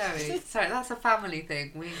Little Joey. Sorry, that's a family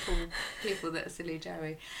thing. We call people that are silly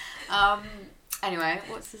Joey. Anyway,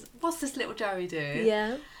 what's this little Joey doing?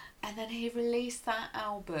 Yeah. And then he released that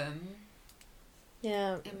album.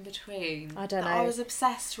 Yeah. In between. I don't know. I was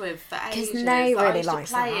obsessed with for ages. Because Nay really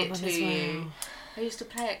likes that album album as well. I used to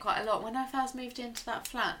play it quite a lot. When I first moved into that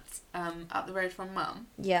flat up the road from Mum.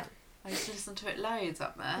 Yeah. I used to listen to it loads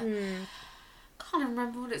up there. Can't even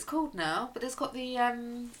remember what it's called now, but it's got the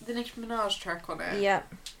Nicki Minaj track on it. Yeah.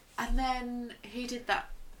 And then he did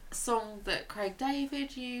that song that Craig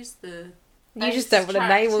David used, You just don't want to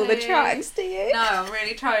name all the tracks, do you? No, I'm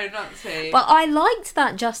really trying not to. But I liked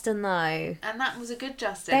that Justin though. And that was a good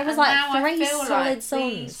Justin. There was and like 3 solid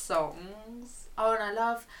songs. These songs. Oh, and I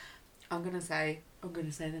love. I'm gonna say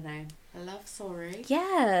the name. I love Sorry.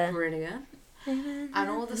 Yeah. Brilliant. And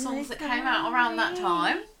all the songs that came out around that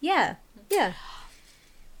time. Yeah. Yeah.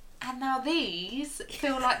 And now these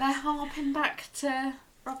feel like they're harping back to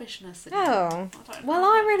rubbishness again. Oh. Well,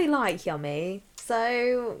 I really like Yummy.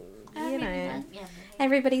 So, you know,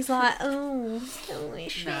 everybody's like, oh,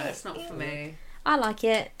 shit. No, it's not for me. I like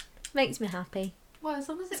it. Makes me happy. Well, as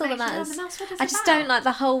long as it That's all makes that you matters. happy, that's what it's I just about. don't like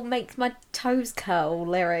the whole "makes my toes curl"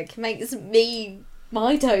 lyric. Makes me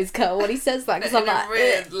my toes curl when he says that because I'm like,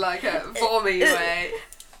 weird, like a vommy way.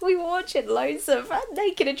 We were watching loads of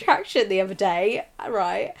Naked Attraction the other day,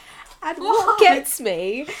 right? And what gets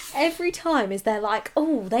me every time is they're like,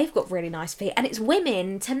 oh, they've got really nice feet. And it's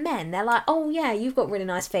women to men. They're like, oh, yeah, you've got really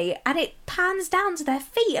nice feet. And it pans down to their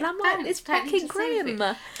feet. And I'm like, it's fucking grim.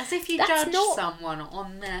 As if you judge someone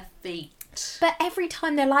on their feet. But every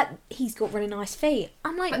time they're like, he's got really nice feet.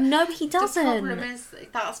 I'm like, no, he doesn't. The problem is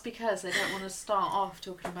that's because they don't want to start off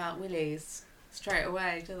talking about willies straight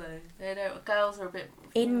away, do they? They don't. Girls are a bit...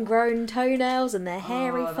 Ingrown toenails and their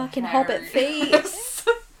hairy fucking hobbit feet.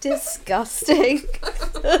 Disgusting.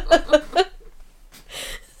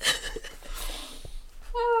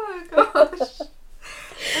 Oh gosh.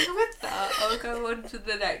 And with that, I'll go on to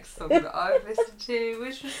the next song that I've listened to,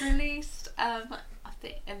 which was released, I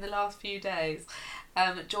think, in the last few days.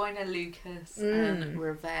 Joyner Lucas and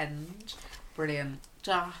Revenge. Brilliant.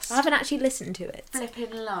 just I haven't actually listened to it.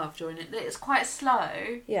 flipping love during it. It's quite slow.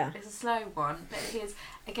 Yeah. It's a slow one, but he's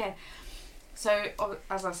again. So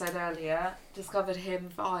as I said earlier, discovered him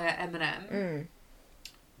via Eminem,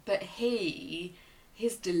 but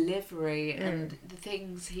his delivery and the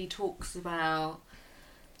things he talks about,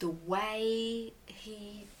 the way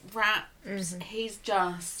he raps, he's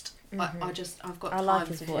just. I've got time like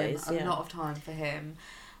his for voice, him. yeah. A lot of time for him,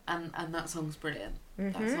 and that song's brilliant.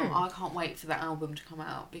 That song, I can't wait for that album to come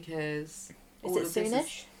out because Is it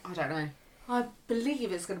soonish? I don't know. I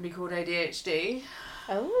believe it's going to be called ADHD.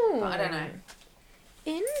 Oh. But I don't know.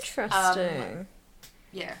 Interesting.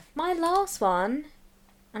 Yeah. My last one,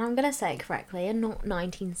 and I'm going to say it correctly, and not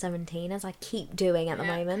 1917, as I keep doing at the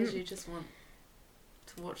moment. Because you just want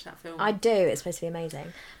to watch that film. I do, it's supposed to be amazing.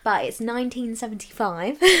 But it's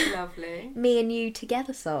 1975. Lovely. Me and You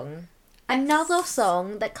Together song. Another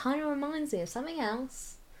song that kind of reminds me of something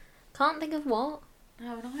else. Can't think of what.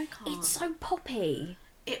 No, and I can't. It's so poppy.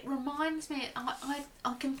 It reminds me.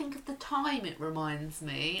 I can think of the time it reminds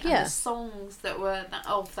me. And Yeah. the songs that were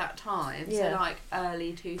of that time. Yeah. So like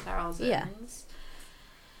early 2000s. Yeah.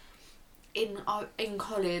 In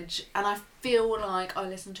college, and I feel like I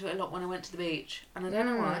listened to it a lot when I went to the beach, and I don't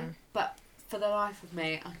know why, but for the life of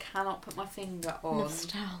me, I cannot put my finger on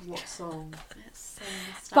Nostalgia. what song. It's so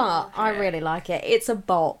But nostalgic. I really like it. It's a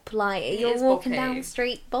bop. Like, It you're is walking boppy. down the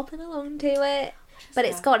street, bopping along to it. But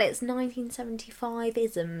it's got its 1975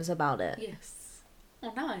 isms about it. Yes.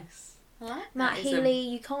 Oh, nice. I like Matt that Healy,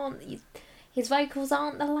 you can't... his vocals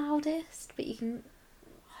aren't the loudest, but you can...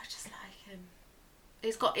 I just like him.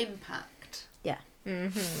 He's got impact. Yeah.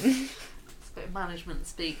 It's a bit of management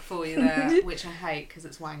speak for you there, which I hate because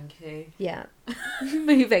it's wanky. Yeah.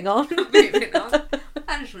 Moving on. Moving on.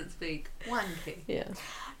 Management speak. Wanky. Yeah.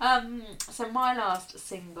 So my last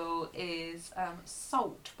single is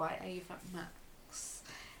Salt by Ava Max.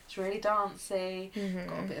 It's really dancey,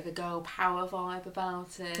 got a bit of a girl power vibe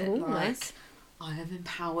about it. Ooh, like, nice. I am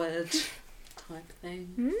empowered type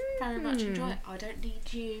thing. Very much enjoy it. I don't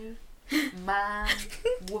need you. Man,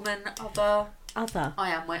 woman, other. I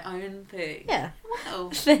am my own thing. Yeah. Wow.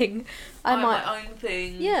 Thing. I'm my own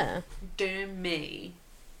thing. Yeah. Doing me.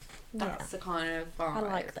 That's the kind of vibe. I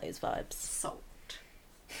like those vibes. Salt.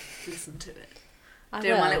 Listen to it. I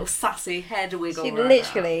Doing will. my little sassy head wiggle. She right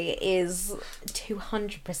literally is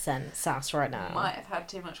 200% sass right now. now. Might have had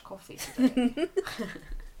too much coffee today.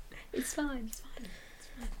 It's fine.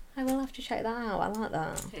 I will have to check that out. I like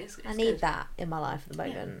that. It's I need good. that in my life at the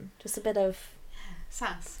moment. Just a bit of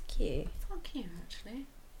Sass. cute. Fuck you, actually.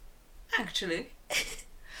 Actually.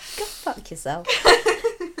 Go fuck yourself.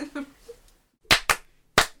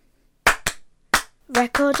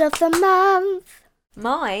 Record of the month.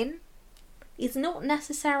 Mine is not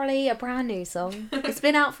necessarily a brand new song. It's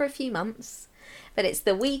been out for a few months. But it's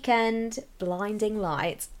The Weeknd, Blinding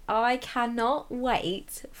Lights. I cannot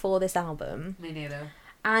wait for this album. Me neither.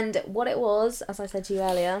 And what it was, as I said to you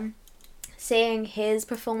earlier, seeing his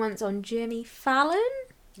performance on Jimmy Fallon.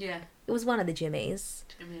 Yeah. It was one of the Jimmys.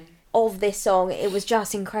 Jimmy. Of this song, it was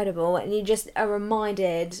just incredible. And you just are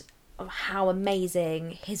reminded of how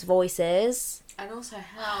amazing his voice is. And also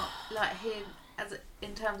how, like, him,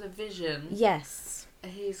 in terms of vision, Yes.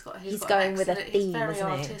 he's got going with a excellent- theme, he's very isn't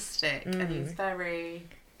he? artistic, and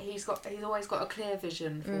he's always got a clear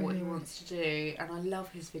vision for what he wants to do, and I love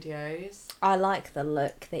his videos. I like the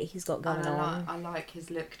look that he's got going And on. I like his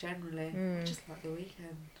look generally. I just like The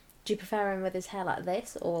Weeknd. Do you prefer him with his hair like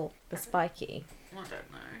this or the spiky? I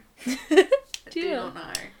don't know. I Do do you? not know.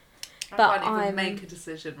 I But can't even I'm- make a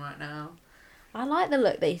decision right now. I like the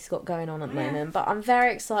look that he's got going on at the moment, but I'm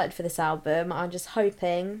very excited for this album. I'm just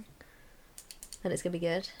hoping that it's going to be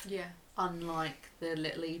good. Yeah. Unlike the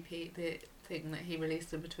little EP, the thing that he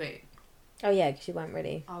released in between. Oh yeah, because you weren't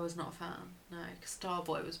really... I was not a fan. No, 'cause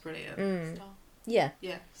Starboy was brilliant. Yeah.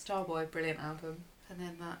 Yeah, Starboy, brilliant album. And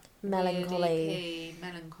then that Melancholy... weird EP,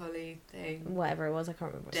 melancholy thing. Whatever it was, I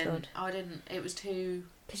can't remember what it's called. It was too...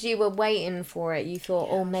 Because you were waiting for it, you thought,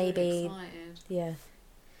 Yeah, I oh was really maybe... excited. Yeah.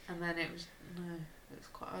 And then it was... No,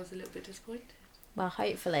 I was a little bit disappointed. Well,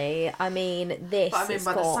 hopefully. I mean, this But I mean, has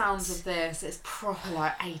by got... the sounds of this, it's proper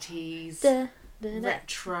like 80s, Da, da, da.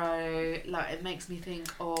 retro. Like, it makes me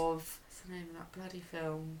think of... What's the name of that bloody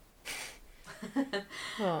film?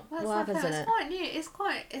 What? What's What that happens film? in It's it? quite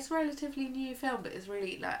new. It's a relatively new film, but it's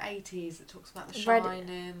really like 80s. It talks about The Ready-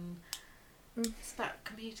 Shining. It's that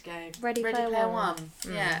computer game. Ready Player One.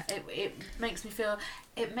 Yeah, it makes me feel.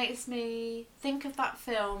 It makes me think of that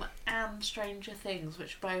film and Stranger Things,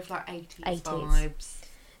 which are both like 80s 80s. vibes.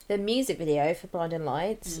 The music video for Blinding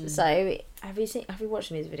Lights. So, have you watched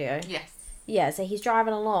the music video? Yes. Yeah, so he's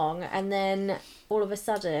driving along, and then all of a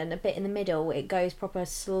sudden, a bit in the middle, it goes proper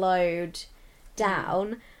slowed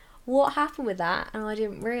down. What happened with that, and I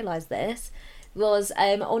didn't realise this, was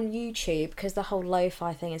on YouTube, because the whole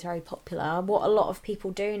lo-fi thing is very popular. What a lot of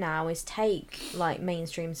people do now is take like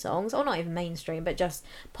mainstream songs, or not even mainstream, but just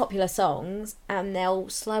popular songs, and they'll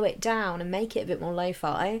slow it down and make it a bit more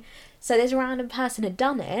lo-fi. So this random person had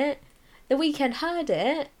done it. The Weeknd heard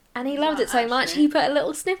it, and he loved it so much he put a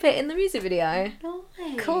little snippet in the music video.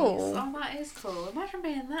 Nice. Cool. Oh, that is cool. Imagine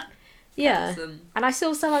being that Yeah. person. And I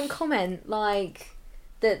saw someone comment like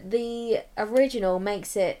that the original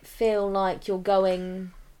makes it feel like you're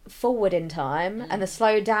going forward in time, and the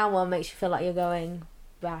slowed down one makes you feel like you're going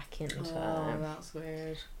back in time. Oh, that's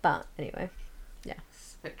weird. But anyway,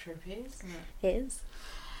 It's a bit trippy, isn't it? it is.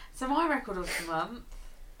 So my record of the month,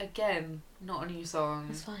 again, not a new song.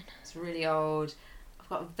 It's fine. It's really old. I've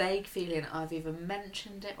got a vague feeling I've either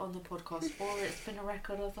mentioned it on the podcast or it's been a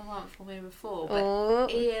record of the month for me before. But Oh.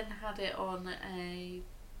 Ian had it on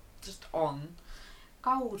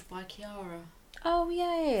Gold by Kiara. Oh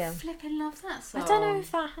yeah. Flipping love that song. I don't know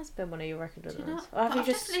if that has been one of your record of Do the you month. not? Or have But you I've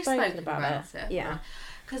just definitely spoken about it? Yeah.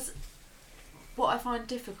 Because what I find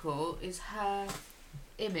difficult is her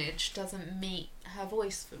image doesn't meet her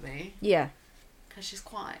voice for me. Yeah. Because she's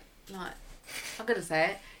quite, like, I'm going to say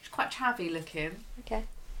it, she's quite chavvy looking. Okay.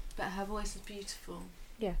 But her voice is beautiful.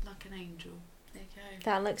 Yeah. Like an angel. There you go.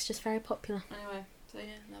 That looks just very popular. Anyway, so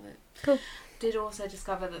yeah, love it. Cool. Did also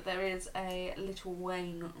discover that there is a Little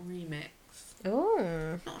Wayne remix.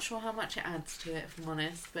 Oh. Not sure how much it adds to it, if I'm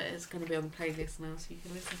honest, but it's going to be on the playlist now, so you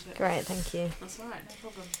can listen to it. Great, thank you. That's alright, no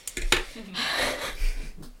problem.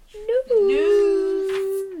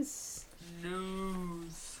 News.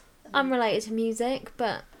 News. Unrelated to music,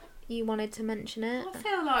 but you wanted to mention it. I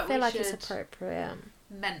feel like I feel we like should it's appropriate.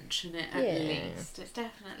 mention it at Yeah. least. It's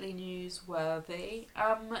definitely newsworthy.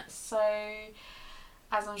 So,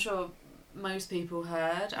 as I'm sure most people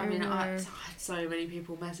heard, I mean, I had so many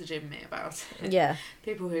people messaging me about it. Yeah.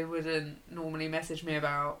 People who wouldn't normally message me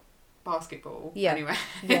about basketball. Yeah. Anyway.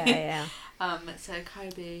 Yeah. So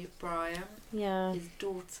Kobe Bryant, Yeah. his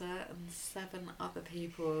daughter, and 7 other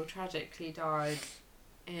people tragically died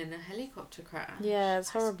in a helicopter crash. Yeah, it's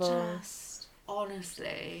horrible. Just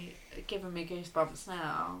honestly giving me goosebumps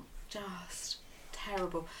now. Just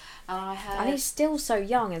terrible. And I heard. And he's still so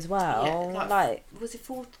young as well. Yeah, like was it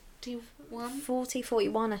 41? 40,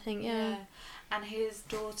 41, I think, yeah. And his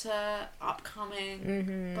daughter, upcoming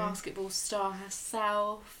Mm-hmm. basketball star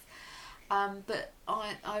herself. But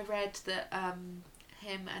I read that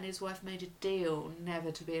him and his wife made a deal never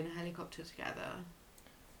to be in a helicopter together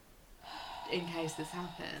in case this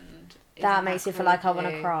happened. That makes you feel like I want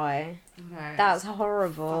to cry. No, That's it's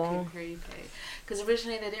horrible. fucking creepy. Because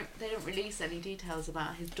originally they didn't release any details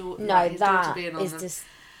about his daughter. No, his daughter that being on is just...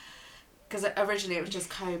 Because originally it was just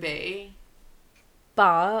Kobe.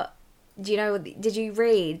 But, do you know, did you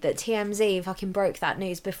read that TMZ fucking broke that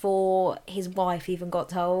news before his wife even got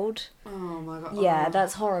told? Oh my god. Yeah, oh.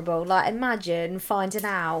 that's horrible. Like, imagine finding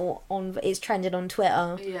out it's trending on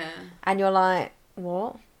Twitter, Yeah. and you're like,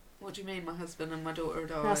 what? What do you mean my husband and my daughter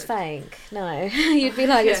died? That's fake. No. You'd be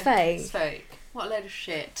like, it's fake. It's fake. What a load of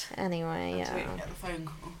shit. Anyway, Until we yeah. get the phone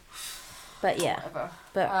call. But yeah, Whatever.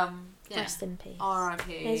 but Yeah. rest in peace.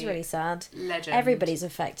 R.I.P. It's really sad. Legend. Everybody's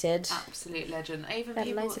affected. Absolute legend. Even There are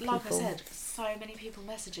people, loads of like people. I said, so many people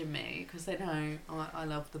messaging me because they know I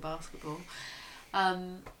love the basketball.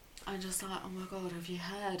 I'm just like, oh my god, have you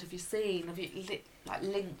heard? Have you seen? Have you like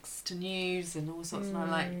links to news and all sorts? And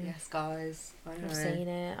I'm like, yes, guys, I know. I've seen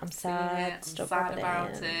it. I'm Seen sad. it. I'm Stop sad rubbing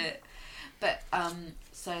about in. it. But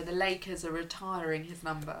so the Lakers are retiring his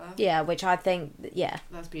number. Yeah, which I think, yeah.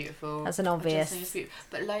 That's beautiful. That's an I obvious. just think it's beautiful.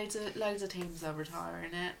 But loads of teams are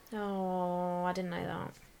retiring it Oh, I didn't know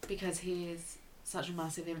that. because he is such a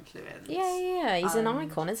massive influence. Yeah. He's an Um,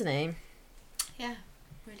 icon, isn't he? Yeah,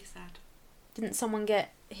 really sad. Didn't someone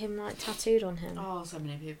get him like tattooed on him? Oh, so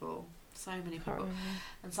many people. So many Can't people. remember.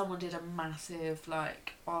 And someone did a massive,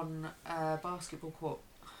 like, on a basketball court.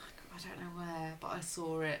 I don't know where, but I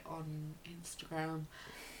saw it on Instagram.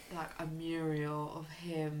 Like a mural of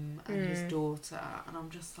him and his daughter. And I'm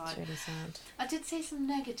just like... It's really sad. I did see some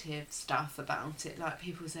negative stuff about it. Like,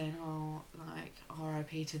 people saying, oh, like,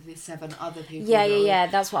 R.I.P. to the 7 other people. Yeah.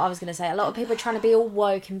 That's what I was going to say. A lot of people are trying to be all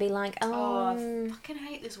woke and be like, Oh, I oh... fucking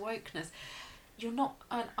hate this wokeness. You're not...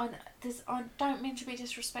 I don't mean to be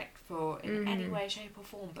disrespectful in any way, shape or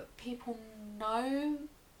form, but people know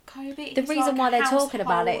Kobe. The He's reason like why a they're talking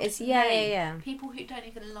about it household is... name. Yeah. People who don't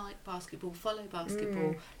even like basketball, follow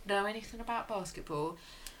basketball, know anything about basketball,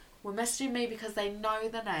 were messaging me because they know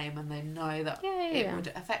the name and they know that it would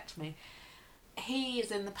affect me. he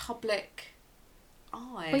is in the public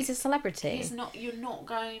eye. Well, he's a celebrity. He's not. You're not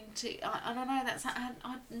going to. I don't know.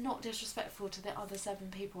 I'm not disrespectful to the other 7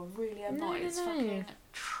 people. I really am not. It's fucking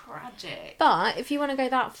tragic. But if you want to go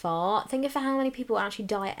that far, think of how many people actually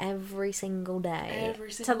die every single day.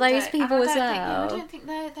 Every single to those day. people And as well. I don't think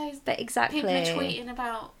they're those. But exactly. People are tweeting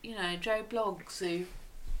about Joe Bloggs who,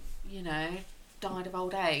 died of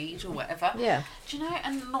old age or whatever. Yeah. Do you know?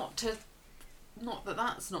 And not that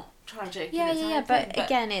that's not tragic. Yeah. But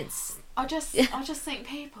again, it's. I just think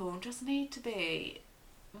people just need to be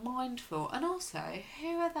mindful, and also,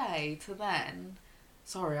 who are they to then?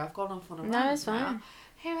 Sorry, I've gone off on a rant. No, it's fine. Now.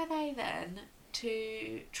 Who are they then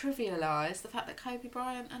to trivialise the fact that Kobe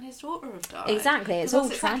Bryant and his daughter have died? Exactly, it's all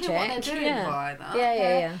tragic. Exactly what they're doing by that.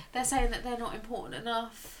 Yeah. They're saying that they're not important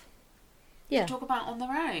enough to talk about on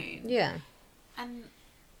their own. Yeah. And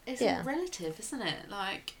it's all relative, isn't it?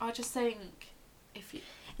 Like, I just think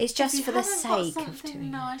it's just for the sake sake of something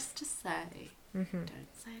doing nice to say. Don't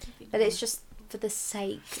say anything. But it's just for the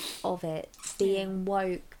sake of it being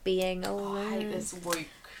woke, being I hate this woke.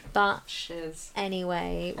 But shiz.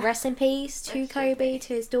 Anyway, rest in peace to Kobe,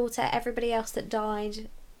 to his daughter, everybody else that died.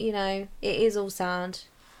 It is all sad.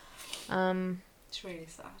 It's really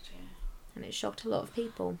sad, yeah. And it shocked a lot of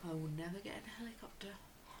people. I will never get in a helicopter.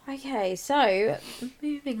 Okay, so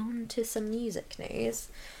moving on to some music news.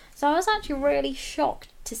 So I was actually really shocked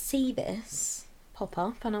to see this pop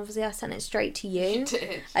up, and obviously I sent it straight to you. You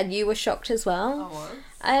did. And you were shocked as well.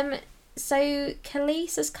 I was. So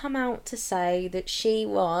Khalees has come out to say that she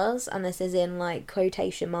was, and this is in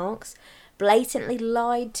quotation marks, blatantly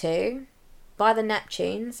lied to by the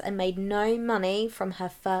Neptunes and made no money from her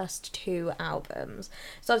first 2 albums.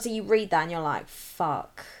 So obviously you read that and you're like,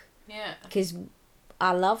 fuck. Yeah. Because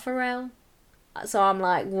I love Pharrell. So I'm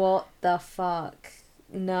like, what the fuck?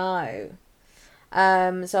 No.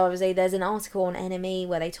 So obviously there's an article on NME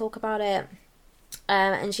where they talk about it.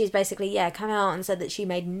 And she's basically, come out and said that she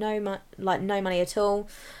made no money at all,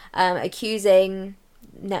 accusing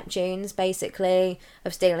Neptunes basically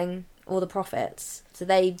of stealing all the profits. So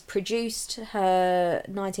they produced her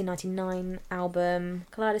 1999 album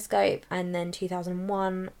Kaleidoscope, and then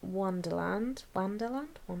 2001 Wonderland.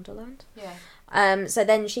 Yeah. So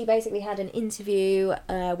then she basically had an interview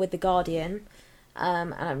with The Guardian.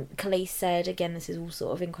 And Khalees said, again, this is all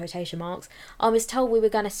sort of in quotation marks, I was told we were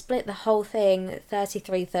going to split the whole thing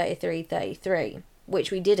 33-33-33,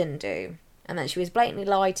 which we didn't do. And that she was blatantly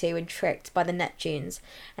lied to and tricked by the Neptunes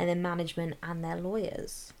and their management and their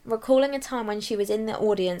lawyers. Recalling a time when she was in the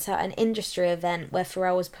audience at an industry event where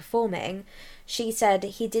Pharrell was performing, she said,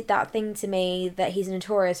 he did that thing to me that he's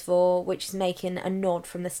notorious for, which is making a nod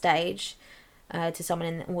from the stage to someone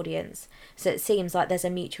in the audience. So it seems like there's a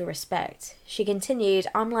mutual respect. She continued,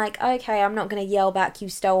 I'm like, okay, I'm not going to yell back, you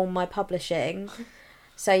stole my publishing.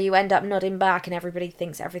 So you end up nodding back and everybody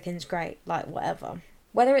thinks everything's great, whatever.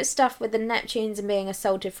 Whether it's stuff with the Neptunes and being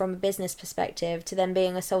assaulted from a business perspective to them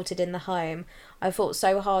being assaulted in the home, I fought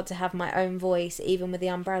so hard to have my own voice, even with the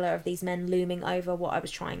umbrella of these men looming over what I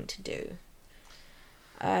was trying to do.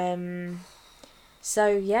 So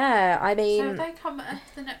yeah, I mean. So have they come at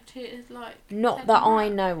the Neptunes Not that I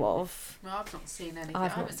know of. No, I've not seen anything. I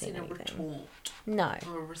haven't seen a anything. retort. No.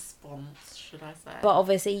 Or a response, should I say? But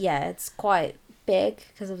obviously, it's quite big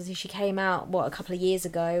because obviously she came out a couple of years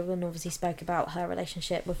ago and obviously spoke about her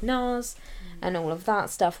relationship with Nas and all of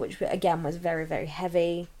that stuff, which again was very, very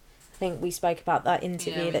heavy. I think we spoke about that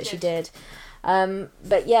interview that she did.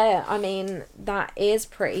 But yeah, I mean, that is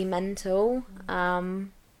pretty mental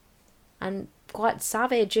and quite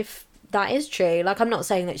savage if that is true. I'm not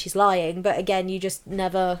saying that she's lying, but again, you just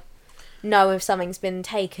never know if something's been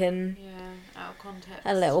taken out of context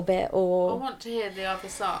a little bit, or I want to hear the other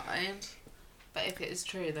side, but if it is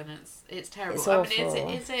true, then it's terrible. It's I awful. mean,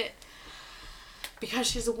 is it because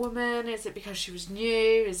she's a woman? Is it because she was new?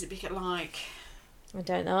 Is it because I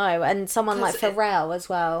don't know. And someone like Pharrell as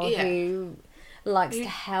well, who likes to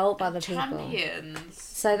help other people.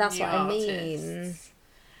 So that's what I mean.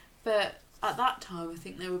 But at that time, I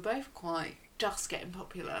think they were both quite just getting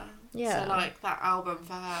popular. Yeah. So that album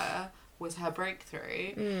for her was her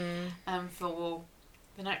breakthrough, and for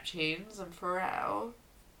the Neptunes and Pharrell,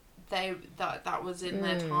 that was in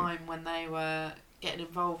their time when they were getting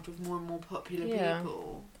involved with more and more popular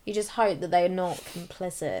people. You just hope that they're not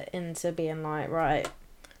complicit into being right,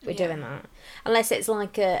 we're doing that. Unless it's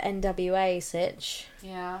like a NWA sitch.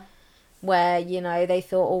 Yeah. Where, they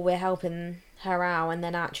thought, we're helping her out, and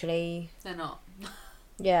then actually... They're not.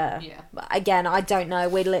 Yeah. Yeah. But again, I don't know.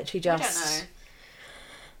 We're literally just... I don't know.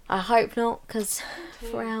 I hope not, because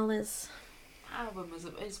Pharrell is... Album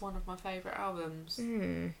is one of my favourite albums.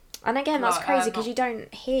 And again, that's Like, crazy not- because you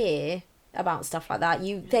don't hear about stuff like that.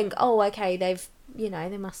 You think, oh, okay, they've,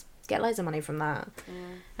 they must get loads of money from that.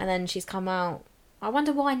 And then she's come out. I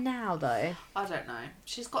wonder why now, though. I don't know.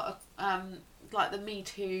 She's got a, like the Me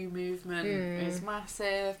Too movement is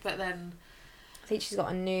massive, but then... I think she's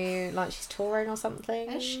got a new, like, she's touring or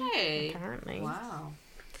something. Is she? Apparently. Wow.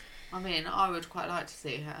 I mean, I would quite like to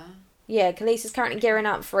see her. Yeah, Khalees is currently gearing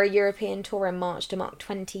up for a European tour in March to mark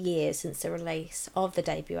 20 years since the release of the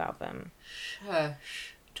debut album.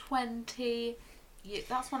 Shush. 20 years.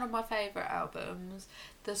 That's one of my favourite albums.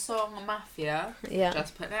 The song Mafia. Yeah.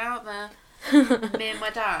 Just putting it out there. Me and my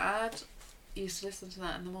dad used to listen to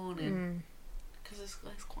that in the morning. Because it's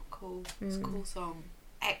quite cool. It's a cool song.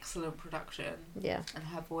 Excellent production. Yeah. And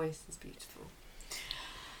her voice is beautiful.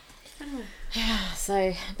 Anyway. Yeah, so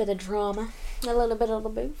a bit of drama. A little bit of the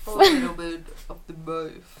both. A little bit of the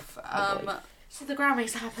both. So the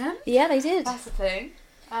Grammys happened. Yeah, they did. That's the thing.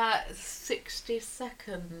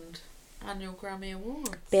 62nd annual Grammy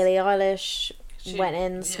Awards. Billie Eilish She- went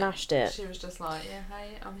in, yeah, smashed it. She was just like, yeah,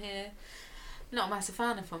 hey, I'm here. Not a massive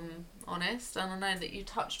fan, if I'm honest, and I know that you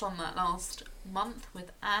touched on that last month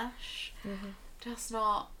with Ash. Just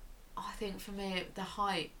not. I think for me, the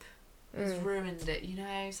hype has ruined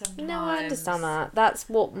it. Sometimes. No, I understand that. That's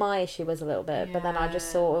what my issue was a little bit, but then I just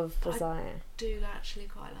Yeah. sort of was like, Do actually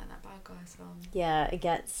quite like that Bad Guy song. yeah, it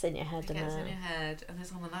gets in your head, It doesn't gets in it? your head, and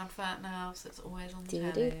it's on an advert now, so it's always on the Do,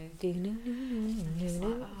 telly. do, do, It's do,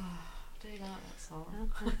 like, do, oh, I do like that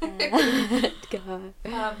song.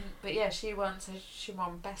 do. But yeah, she won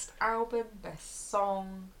Best Album, Best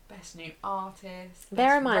Song, Best New Artist. Bear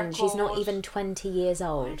Best in mind, she's not Record. even 20 years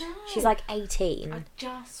old. know. She's like 18. I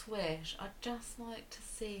just wish, I'd just like to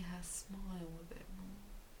see her smile a bit more.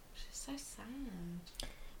 She's so sad.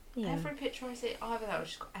 Yeah. Every picture I see, either that or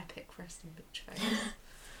she's got epic resting bitch face.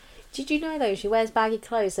 Did you know though, she wears baggy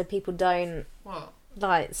clothes so people don't, What?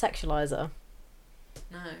 like, sexualise her?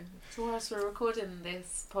 No. So whilst we're recording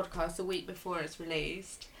this podcast a week before it's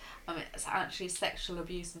released, it's actually Sexual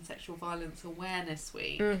Abuse and Sexual Violence Awareness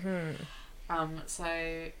Week.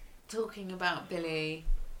 So talking about Billie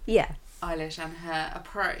Yeah. Eilish and her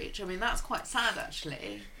approach, that's quite sad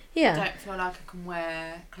actually. I Yeah. don't feel like I can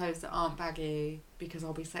wear clothes that aren't baggy because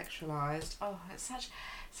I'll be sexualised. Oh, it's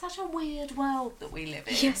such a weird world that we live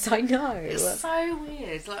in. Yes, I know. It's so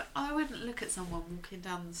weird. Like, I wouldn't look at someone walking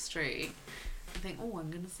down the street and think, oh,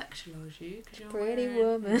 I'm going to sexualise you because you're Pretty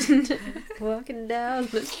wearing... woman walking down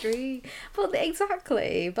the street. Well,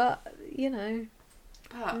 exactly, but,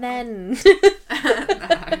 But men. no,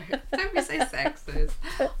 don't be so sexist.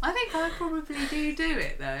 I think I probably do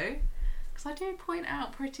it though, because I do point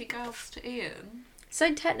out pretty girls to Ian.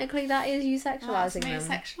 So technically that is you That's sexualising me them.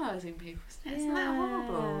 sexualising people, isn't it? Isn't that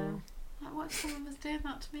horrible? Like, what if someone was doing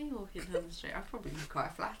that to me walking down the street? I'd probably be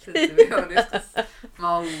quite flattered, to be honest, 'cause I'm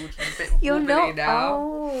old and a bit You're wobbly not now.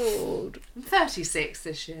 old. I'm 36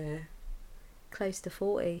 this year. Close to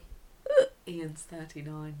 40. Ian's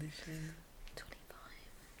 39 this year.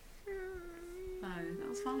 25. No, that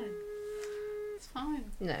was fine. It's fine.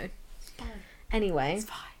 No. It's fine. Anyway, It's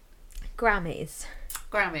fine. Grammys.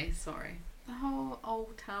 Grammys, sorry. The whole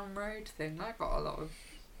Old Town Road thing, that got a lot of...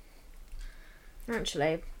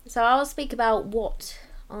 Actually. So I'll speak about what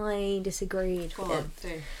I disagreed Go with. on,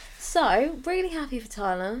 do. So, really happy for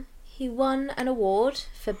Tyler. He won an award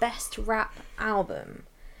for Best Rap Album.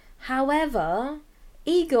 However,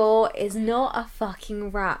 Igor is not a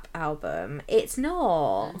fucking rap album. It's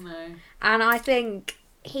not. No. And I think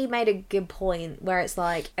he made a good point where it's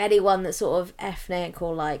like anyone that's sort of ethnic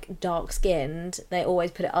or like dark skinned, they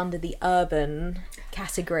always put it under the urban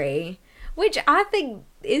category, which I think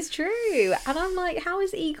is true. And I'm like, how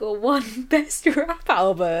is Igor won Best Rap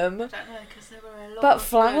Album? I don't know, because there were a lot But of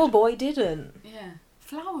Flower good- Boy didn't. Yeah.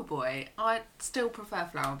 Flower Boy. I still prefer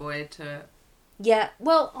Flower Boy to... Yeah,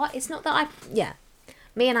 well, it's not that yeah.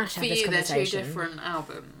 Me and Ash For have this you, they're two conversation. different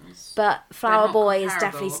albums. But Flower not Boy is comparable.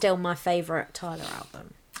 definitely still my favourite Tyler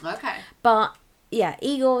album. Okay. But yeah,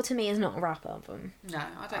 Igor to me is not a rap album. No,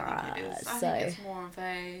 I don't think it is. I so- think it's more of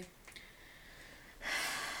a...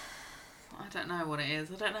 I don't know what it is.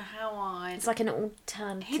 I don't know how I... It's like an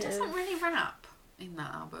alternative. He doesn't really rap in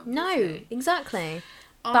that album. No, does he? exactly.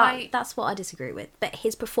 I... But that's what I disagree with. But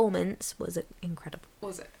his performance was incredible.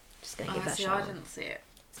 Was it? Just gonna give that a See, shout. I didn't see it.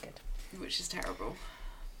 It's good. Which is terrible.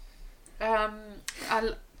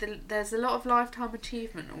 There's a lot of Lifetime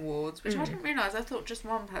Achievement Awards, which I didn't realise. I thought just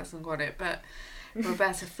one person got it, but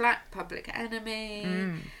Roberta Flack, Public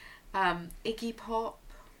Enemy, Iggy Pop,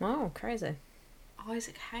 Oh, crazy.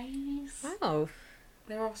 Isaac Hayes. Oh.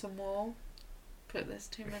 There are some more, but there's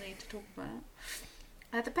too many to talk about.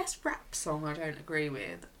 The best rap song I don't agree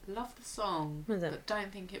with. Love the song, Was it? but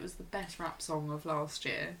don't think it was the best rap song of last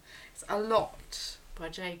year. It's A Lot by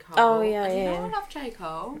J. Cole. Oh, yeah, and you know yeah. I love J.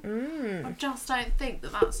 Cole. I Mm. just don't think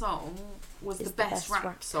that song was It's the best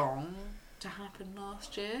rap song to happen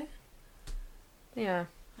last year. Yeah.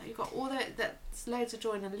 Like, you've got all that's loads of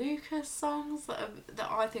Joyner Lucas songs that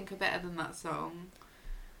I think are better than that song.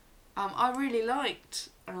 I really liked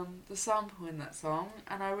the sample in that song,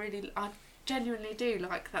 and I genuinely do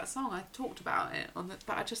like that song. I talked about it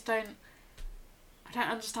but I don't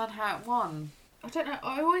understand how it won. I don't know.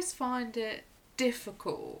 I always find it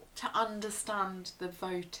difficult to understand the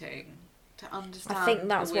voting. To understand. I think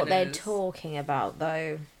that's the what they're winners. talking about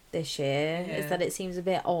though this year, Yeah. is that it seems a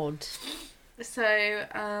bit odd. So,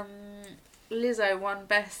 Lizzo won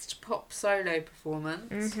Best Pop Solo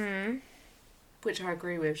Performance, Mm-hmm. which I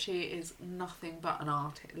agree with. She is nothing but an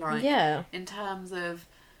artist. Like, Yeah. in terms of,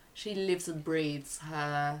 she lives and breathes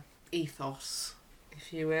her ethos,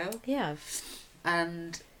 if you will. Yeah.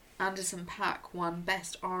 And Anderson .Paak won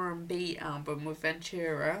Best R&B Album with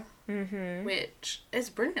Ventura, Mm-hmm. which is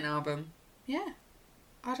a brilliant album. Yeah.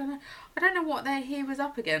 I don't know what he was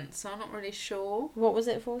up against, so I'm not really sure. What was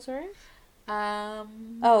it for, sorry?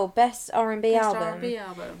 Um, Oh, best R&B Best album. R&B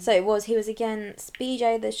album. So he was against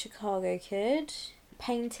BJ the Chicago Kid,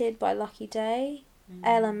 Painted by Lucky Day,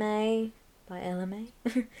 Ella May by Ella May,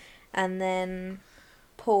 and then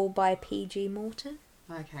Paul by PG Morton.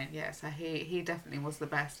 Okay, yeah, so he definitely was the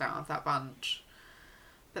best out of that bunch.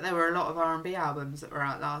 But there were a lot of R&B albums that were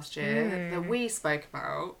out last year that we spoke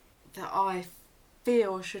about that I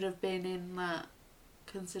feel should have been in that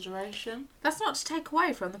consideration. That's not to take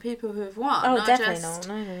away from the people who have won. Oh, I definitely just,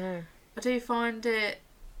 not. No. I do find it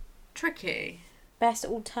tricky. Best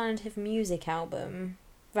alternative music album,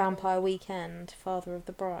 Vampire Weekend, Father of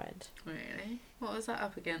the Bride. Really? What was that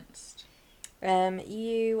up against?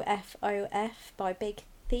 UFOF by Big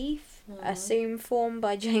Thief, Assume Form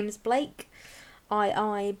by James Blake,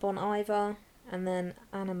 I Bon Iver, and then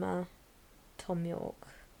Anima, Tom York.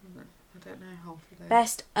 I don't know half of those.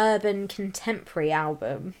 Best urban contemporary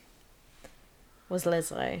album was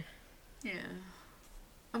Lizzo, Yeah.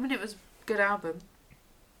 I mean, it was a good album.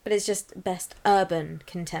 but it's just best urban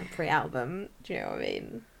contemporary album. Do you know what I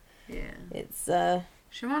mean? Yeah. It's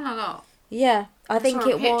She won a lot. yeah. I think saw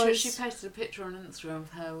a it picture. was. She posted a picture on Instagram of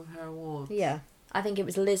her with her awards. Yeah. I think it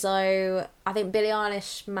was Lizzo. I think Billie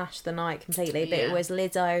Eilish smashed the night completely, but it Yeah. was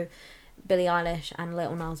Lizzo, Billie Eilish, and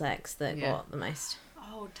Lil Nas X that Yeah. got the most.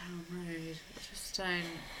 Oh, Town Road. I just don't.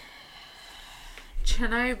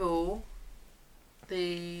 Chernobyl,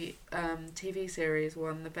 the TV series,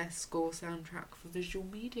 won the best score soundtrack for visual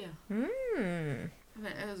media. Hmm. I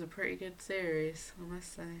mean, it was a pretty good series, I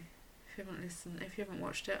must say. If you haven't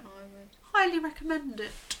watched it, I would highly recommend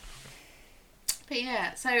it. But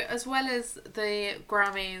yeah, so as well as the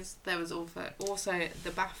Grammys, there was also the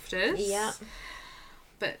BAFTAs. Yeah.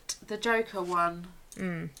 But the Joker won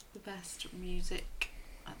Mm. the best music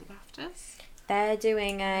at the BAFTAs.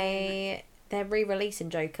 They're re-releasing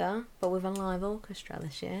Joker, but with a live orchestra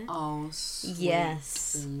this year. Oh, sweet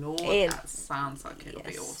Yes. Lord, It- that sounds like it'll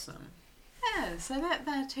be yes. awesome. Yeah, so there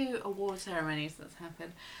are two award ceremonies that's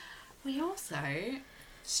happened. We also,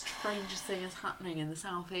 strangest thing is happening in the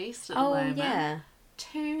southeast at the Oh moment. yeah.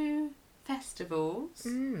 2 festivals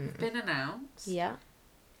have been announced. Yeah.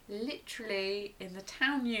 Literally in the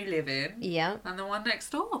town you live in Yeah. and the one next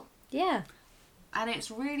door. Yeah. And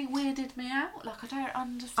it's really weirded me out. Like, I don't I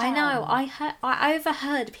understand. know. I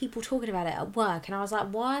overheard people talking about it at work, and I was like,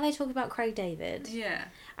 "Why are they talking about Craig David?" Yeah.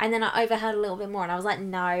 And then I overheard a little bit more, and I was like,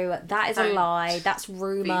 "No, that is a Don't lie. That's Be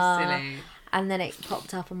rumor." silly. And then it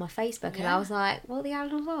popped up on my Facebook, and I Yeah. was like, "Well, the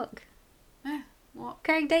out of look, Yeah. What?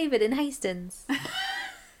 Craig David in Hastings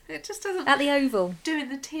It just doesn't. at the Oval." Doing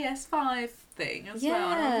the TS5 thing as well.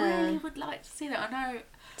 And I Yeah. really would like to see that. I know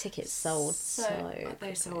Tickets sold so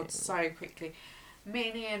they sold so quickly. Me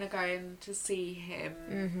and Ian are going to see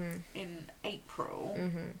him in April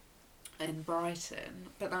in Brighton,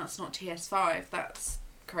 but that's not TS5. That's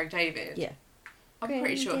Craig David. Yeah. I'm Craig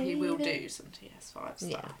pretty sure he will David. do some TS5 stuff.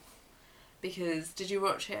 Yeah. Because did you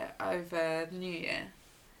watch it over the New Year?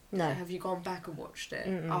 No. Have you gone back and watched it?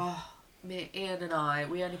 Mm-mm. Oh, Ian and I,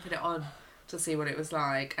 we only put it on to see what it was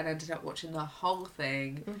like and ended up watching the whole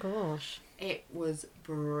thing. Oh gosh. It was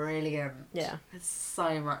brilliant. Yeah. It's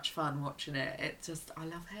so much fun watching it. It just, I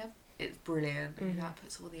love him. It's brilliant. He like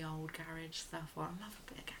puts all the old garage stuff on. I love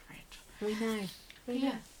a bit of garage. We know.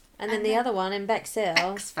 Yeah. And then the other one in Bexhill.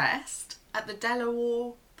 X-Fest at the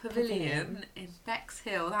Delaware Pavilion in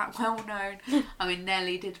Bexhill, that well known. I mean,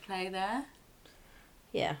 Nelly did play there.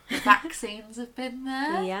 Yeah. The Vaccines have been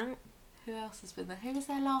there. Yeah. Who else has been there? Who was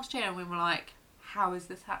there last year? And we were like, how is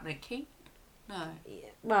this happening? Keane? No.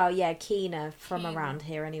 Well, yeah, Keena from Keena. around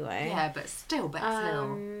here anyway. Yeah, but still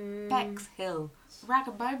Bexhill. Bexhill. Rag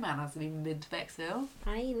and Bone Man hasn't even been to Bexhill.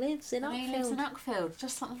 And he lives in And Uckfield. he lives in Uckfield,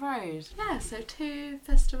 just up the road. Yeah, so 2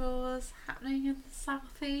 festivals happening in the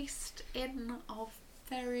southeast in our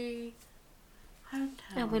very hometown.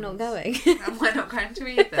 And we're not going. And we're not going to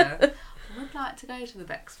either. I would like to go to the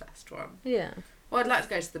Bexfest one. Yeah. Well, I'd like to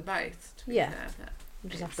go to the both, to be Yeah. fair, but We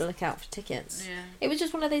just have to look out for tickets. yeah. It was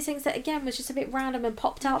just one of those things that, again, was just a bit random and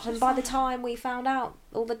popped up, and by the time we found out,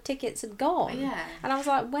 all the tickets had gone. Yeah. And I was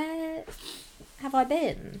like, where have I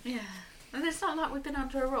been? Yeah. And it's not like we've been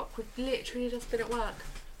under a rock, we've literally just been at work.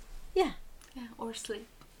 Yeah. Yeah, or asleep.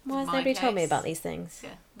 Why has In my nobody told me case. about these things?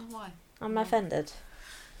 Yeah, no why. I'm offended.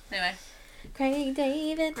 Anyway. Craig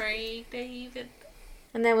David. Craig David.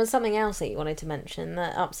 And there was something else that you wanted to mention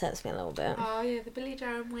that upsets me a little bit. Oh yeah, the Billy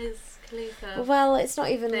Joe and Wiz Khalifa. Well, it's not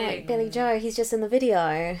even like thing. Billy Joe, he's just in the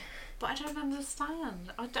video. But I don't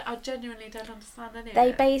understand. I genuinely don't understand any They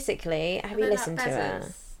of it. basically, have Are you they listened like to it?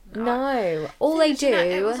 bezzers? No. All they Do you know,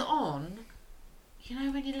 it do, was on. You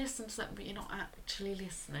know when you listen to something but you're not actually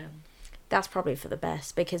listening. that's probably for the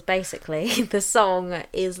best, because basically the song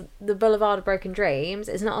is The Boulevard of Broken Dreams.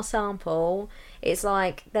 It's not a sample. It's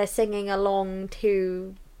like they're singing along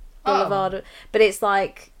to Boulevard, but it's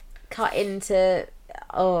like cut into,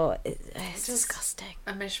 it's just disgusting.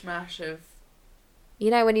 A mishmash of. You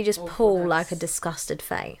know when you just pull Awfulness. like a disgusted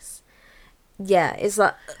face? Yeah, it's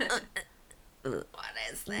like, What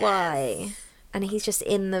is this? why? And he's just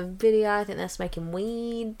in the video. I think they're smoking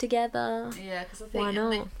weed together. Yeah, because I Why think in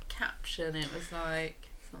the not? caption it was like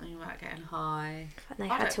something about getting high. And they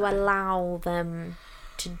I had don't to know. allow them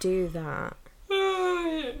to do that.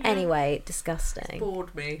 Anyway, disgusting.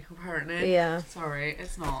 Bored me, apparently. Yeah. Sorry,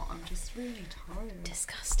 it's not. I'm just really tired.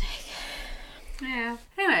 Disgusting. Yeah.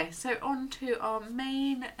 Anyway, so on to our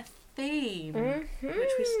main theme,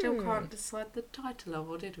 which we still can't decide the title of,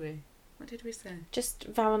 or did we? What did we say? Just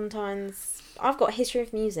Valentine's. I've got History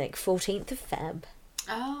of Music, 14th of Feb.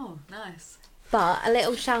 Oh, nice. But a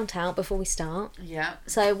little shout out before we start. Yeah.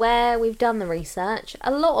 So where we've done the research, a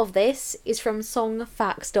lot of this is from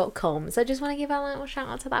songfacts.com. So I just want to give a little shout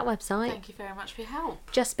out to that website. Thank you very much for your help.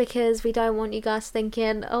 Just because we don't want you guys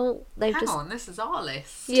thinking, oh, they've Hang just... on, this is our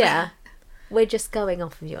list. Yeah. We're just going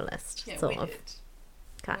off of your list, Yeah, sort we of. did.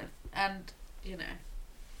 Okay. And, you know,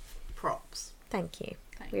 props. Thank you.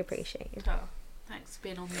 Thanks. We appreciate you. Oh, thanks for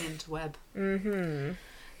being on the interweb. Mm-hmm.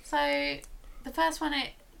 So, the first one,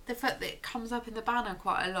 the fact that it comes up in the banner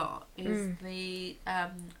quite a lot is the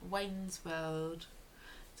Wayne's World.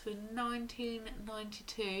 So in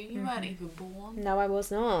 1992, you weren't even born. No, I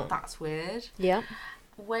was not. That's weird. Yeah.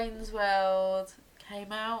 Wayne's World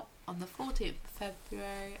came out on the 14th of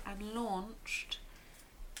February and launched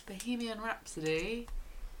Bohemian Rhapsody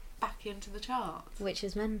back into the charts. Which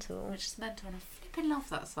is mental. Which is mental, and I flipping love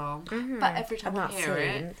that song. Mhm. But every time And I that hear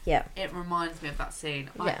it, scene, yeah. it reminds me of that scene.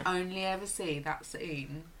 Yeah. I only ever see that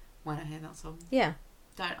scene when I hear that song. Yeah.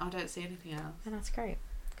 I don't see anything else. And that's great,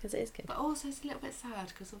 because it is good. But also it's a little bit sad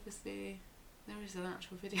because obviously there is an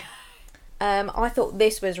actual video. I thought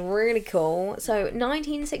this was really cool. So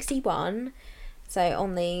 1961. So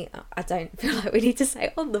on the, I don't feel like we need to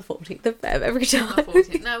say on the 14th of Feb every time. On the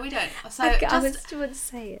 14th. No, we don't. So I just, would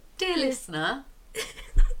say it. dear listener,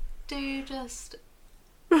 do just...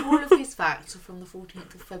 All of these facts are from the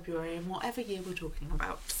 14th of February in whatever year we're talking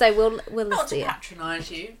about. So we'll Not see to it. patronise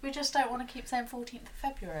you, we just don't want to keep saying 14th of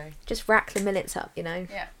February. Just rack the minutes up, you know.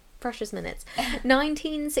 Yeah. Precious minutes.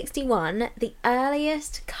 1961, the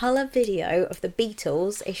earliest colour video of the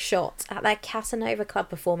Beatles is shot at their Casanova Club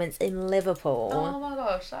performance in Liverpool. Oh my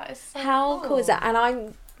gosh, that is so How cool is that? And I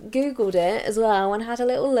googled it as well and had a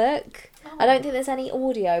little look. I don't think there's any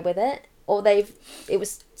audio with it, or it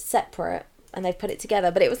was separate and they've put it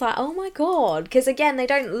together. But it was like, oh my god, because again, they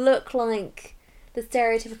don't look like the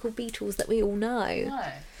stereotypical Beatles that we all know.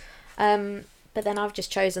 No. But then I've just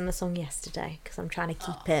chosen the song Yesterday because I'm trying to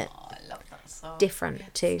keep it Oh, I love that song.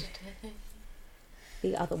 different to Yesterday.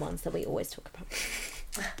 the other ones that we always talk about.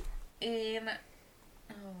 In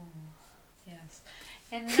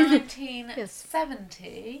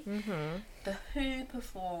 1970, The Who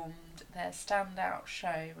performed their standout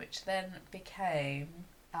show, which then became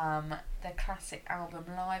their classic album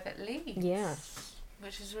Live at Leeds. Yeah.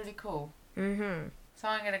 Which is really cool. Mm-hmm. So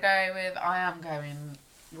I'm going to go with, I am going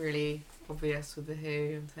really obvious with The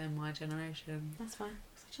Who and saying My Generation. That's fine.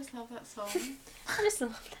 'Cause I just love that song. I just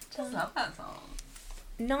love that. Just love that song.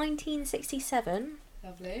 1967,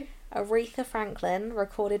 Lovely. Aretha Franklin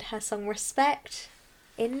recorded her song Respect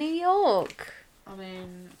in New York. I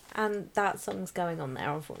mean, And that song's going on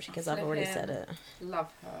there, unfortunately, because I've already said it.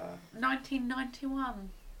 love her. 1991.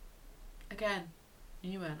 Again,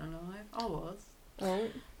 you weren't alive. I was. Oh.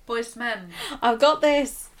 Boyz II Men. I've got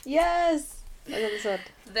this! Yes! I got this one.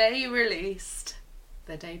 They released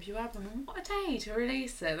their debut album. And what a day to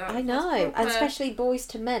release it. I know, and especially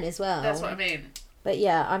Boyz II Men as well. That's what I mean. But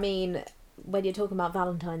yeah, I mean, when you're talking about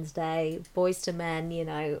Valentine's Day, Boyz II Men, you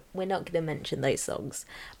know, we're not going to mention those songs.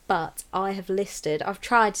 But I've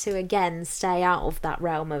tried to, again, stay out of that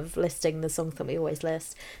realm of listing the songs that we always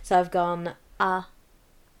list. So I've gone, and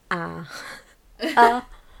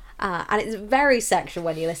it's very sexual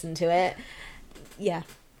when you listen to it. Yeah.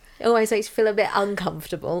 It always makes you feel a bit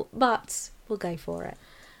uncomfortable, but we'll go for it.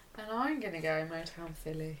 And I'm going to go Motown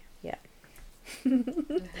Philly. Yeah. I'm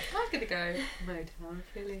going to go Motown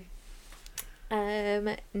Philly.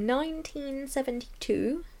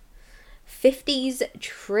 1972, 50s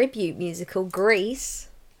tribute musical Grease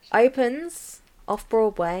opens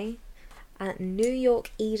off-Broadway at New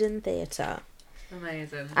York Eden Theatre.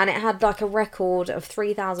 Amazing. And it had like a record of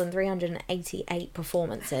 3,388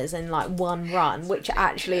 performances in like one run, which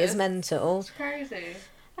actually is mental. It's crazy.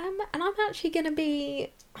 And I'm actually going to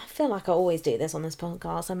be... I feel like I always do this on this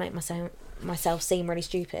podcast. I make myself seem really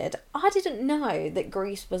stupid. I didn't know that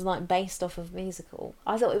Grease was like based off of musical.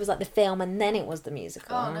 I thought it was like the film and then it was the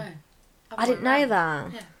musical. Oh, no. I didn't know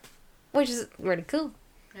that. Yeah. Which is really cool.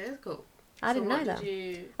 It is cool. I didn't know that.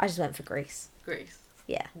 Did I just went for Grease. Grease.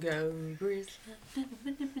 Yeah. Go Grease.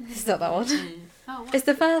 It's not that one. Oh, what? It's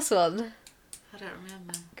the first one. I don't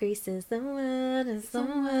remember. Grease is the word, is the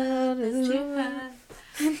word, is the word.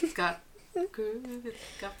 It's got groove, it's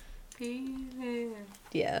got feeling.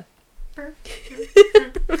 Yeah.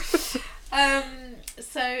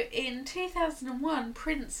 So in 2001,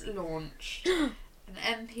 Prince launched an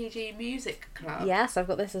MPG Music Club. Yes, I've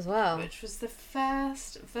got this as well. Which was the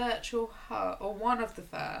first virtual hub, or one of the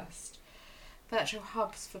first virtual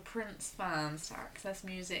hubs for Prince fans to access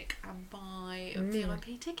music and buy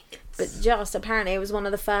VIP tickets. But just apparently it was one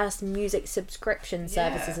of the first music subscription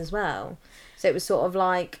services as well. So it was sort of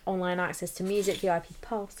like online access to music, VIP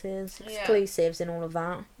passes, exclusives and all of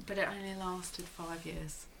that. But it only lasted 5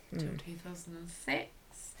 years, until 2006.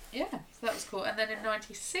 Yeah, so that was cool. And then in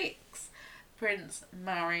 96, Prince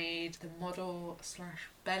married the model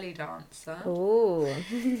 / belly dancer. Ooh.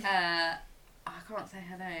 I can't say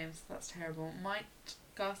her name, so that's terrible. Mike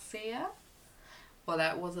Garcia. Well,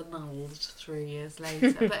 that was annulled 3 years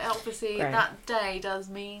later, but obviously that day does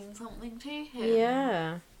mean something to him.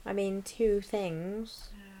 Yeah. I mean, two things.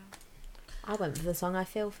 Yeah. I went for the song I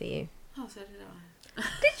Feel For You. Oh, so did I.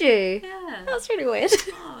 Did you? Yeah. That's really weird.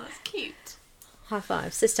 Oh, that's cute. High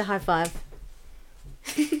five. Sister high five.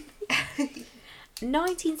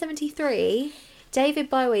 1973, David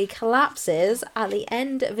Bowie collapses at the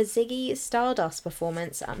end of a Ziggy Stardust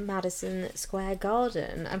performance at Madison Square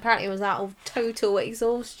Garden. Apparently it was out of total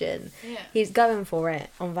exhaustion. Yeah. He's going for it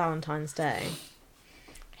on Valentine's Day.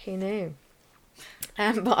 Who knew?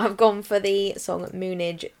 But I've gone for the song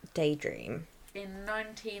Moonage Daydream. In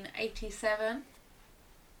 1987,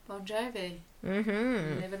 Bon Jovi.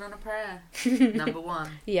 Mm-hmm. Living on a Prayer. Number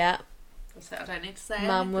 1. Yeah. That's it, I don't need to say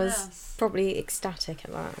Mum anything was else. probably ecstatic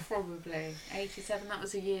at that. Probably. 87, that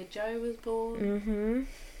was the year Joe was born. Mm-hmm.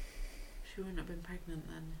 She wouldn't have been pregnant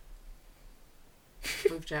then.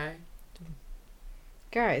 With Joe.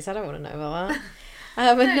 Gross, I don't want to know about that.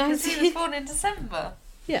 No, But because he was born in December.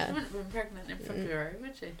 She yeah. wouldn't have been pregnant in February,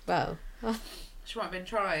 would she? Well. She might have been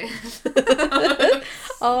trying.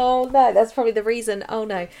 Oh no, that's probably the reason. Oh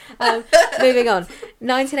no. Moving on.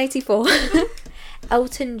 1984.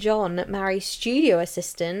 Elton John marries studio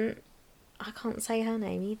assistant. I can't say her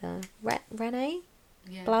name either. Renee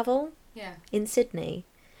Yeah. Blavel Yeah. in Sydney.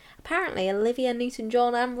 Apparently, Olivia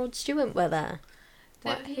Newton-John and Rod Stewart were there.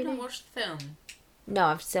 Have you not watched the film? No,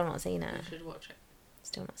 I've still not seen You it. should watch it.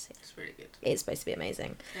 Still not seen it. It's really good. It's supposed to be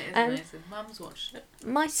amazing. It is amazing. Mum's watched it.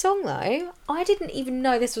 My song, though, I didn't even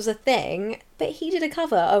know this was a thing, but he did a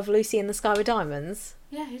cover of Lucy in the Sky with Diamonds.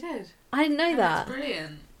 Yeah, he did. I didn't know And that. That's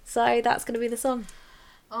brilliant. So that's going to be the song.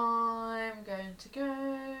 I'm going to go.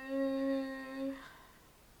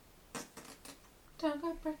 Don't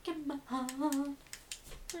go breaking my heart. I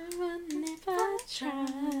wouldn't if I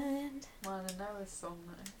tried. Well, I know a song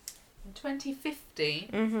that is. In 2015,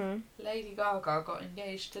 Mm-hmm. Lady Gaga got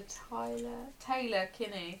engaged to Taylor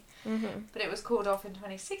Kinney, Mm-hmm. but it was called off in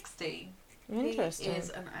 2016. Interesting. He is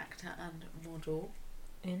an actor and model.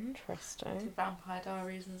 Interesting. To Vampire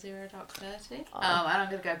Diaries and Zero Dark Thirty. Oh. And I'm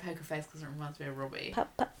going to go Poker Face because it reminds me of Robbie.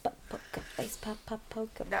 Pop, pop, pop, poker face, pop, pop,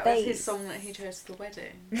 poker That face. was his song that he chose for the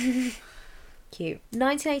wedding. Cute.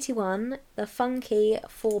 1981, the Funky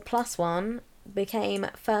 4+1 became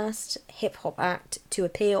first hip-hop act to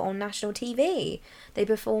appear on national TV. They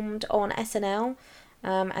performed on SNL,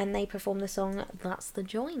 and they performed the song That's the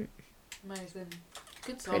Joint. Amazing.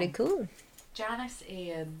 Good song. Pretty cool. Janice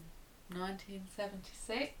Ian,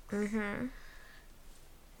 1976. Mm-hmm.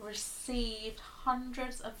 Received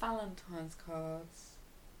hundreds of Valentine's cards.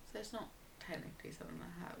 So it's not technically something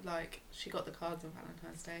like she got the cards on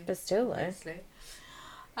Valentine's Day. But still, though. Obviously.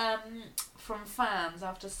 From fans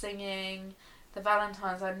after singing the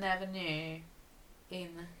Valentines I Never Knew in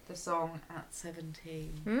the song At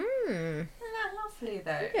 17. Isn't that lovely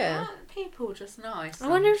though? Yeah. Aren't people just nice? I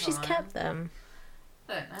wonder if she's sometimes? kept them.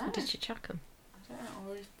 I don't know. Or did she chuck them? I don't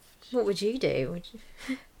know. Or if What would you do? Would you...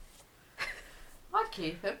 I'd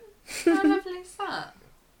keep them. How lovely is that?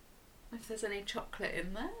 If there's any chocolate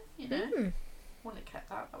in there, you know. Wouldn't have kept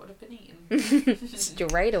that. That would have been eaten.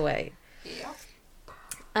 Straight away. Yeah.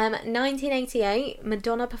 1988,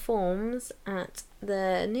 Madonna performs at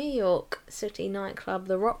the New York City nightclub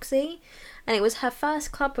The Roxy, and it was her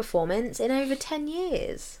first club performance in over 10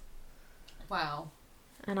 years. Wow.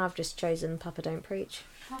 And I've just chosen Papa Don't Preach.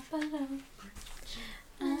 Papa don't preach.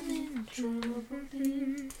 I'm in trouble.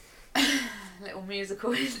 Little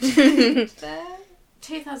musical interlude there.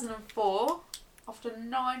 2004, after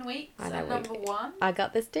 9 weeks I know at number 1 I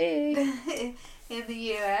got this too. in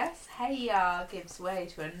the US, Hey Ya gives way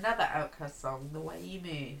to another Outkast song, The Way You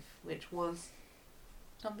Move, which was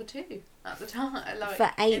number 2 at the time. Like,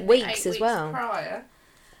 For 8 in the weeks 8 as well. Prior.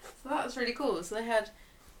 So that was really cool. So they had,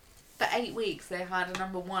 for 8 weeks, they had a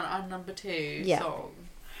number 1 and number 2 song.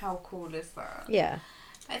 How cool is that? Yeah.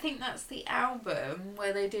 I think that's the album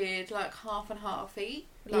where they did like half and half each.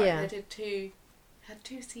 Like Yeah. they did had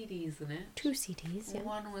 2 CDs in it. 2 CDs, yeah.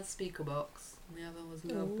 One was Speakerbox and the other was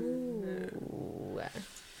Love Below. Ooh.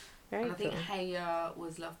 Very And I think cool. Hey Ya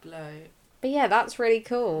was Love Below. But yeah, that's really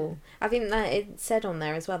cool. I think that it said on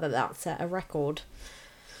there as well that that's a record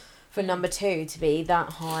for number 2 to be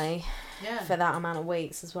that high Yeah. for that amount of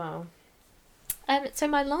weeks as well. So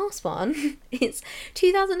my last one is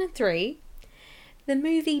 2003. The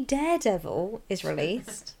movie Daredevil is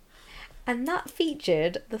released, and that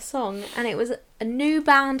featured the song, and it was a new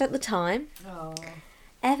band at the time, Oh.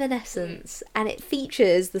 Evanescence, and it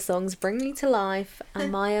features the songs Bring Me to Life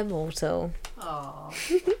and My Immortal. Oh.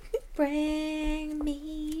 Bring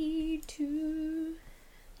me to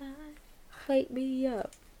life, wake me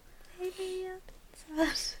up, You're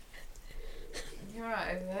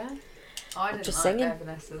right over there. I didn't just like singing.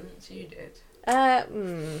 Evanescence. You did.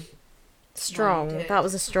 Strong. No, you did. That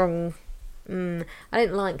was a strong. I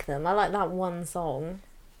didn't like them. I like that one song.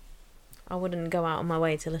 I wouldn't go out on my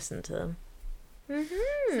way to listen to them. So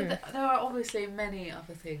there are obviously many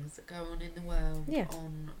other things that go on in the world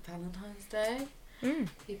on Valentine's Day.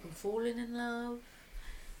 People falling in love,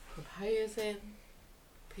 proposing,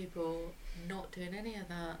 people not doing any of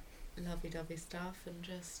that lovey-dovey stuff and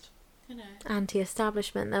just, you know,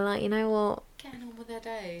 Anti-establishment. They're like, you know what? getting on with their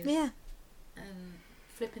days. Yeah. And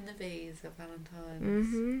flipping the V's at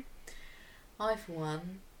Valentine's. I, for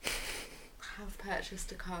one, have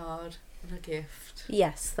purchased a card and a gift.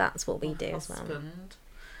 Yes, that's what we My do as well. husband.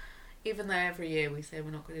 Even though every year we say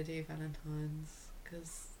we're not going to do Valentine's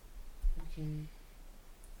because we can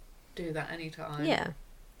do that anytime. Yeah.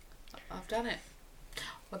 I've done it.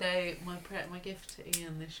 Although my gift to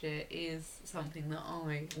Ian this year is something that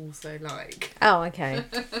I also like. Oh, okay.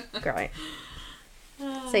 Great.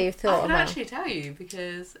 So you've thought I can about... actually tell you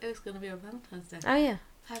because it was going to be on Valentine's Day. Oh, yeah.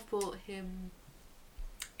 I've bought him.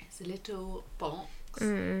 It's a little box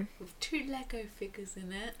with 2 Lego figures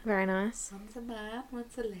in it. Very nice. One's a man,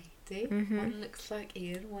 one's a lady. One looks like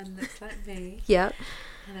Ian, one looks like me. Yep.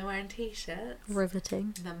 And they're wearing t-shirts.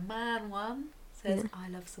 Riveting. And the man one says, I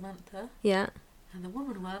love Samantha. Yeah. And the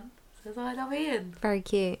woman one says, I love Ian. Very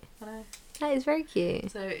cute. I know. That is very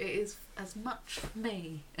cute. So it is as much for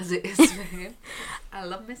me as it is for him. I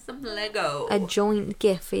love me some Lego. A joint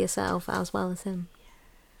gift for yourself as well as him.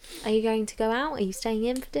 Are you going to go out? Are you staying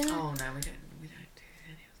in for dinner? Oh no, we don't do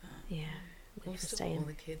any of that. Yeah. We've Just still stay got all in.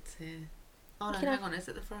 the kids here. Oh no, You know- hang on, is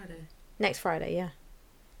it the Friday? Next Friday, yeah.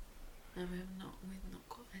 No, we've not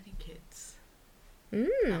got any kids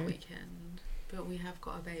that weekend. But we have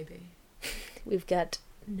got a baby. We've got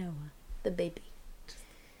Noah, the baby.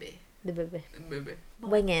 Baby. The baby. Baby.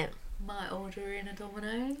 Wing it. Might order in a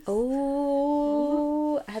Domino's.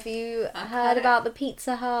 Oh, have you heard about the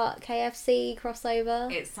Pizza Hut KFC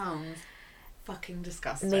crossover? It sounds fucking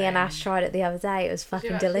disgusting. Me and Ash tried it the other day. It was Did you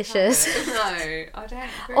fucking actually delicious. have it? No, I don't agree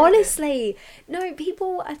with it. Honestly, no,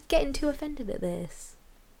 people are getting too offended at this.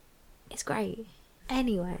 It's great.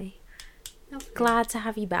 Anyway, Lovely. Glad to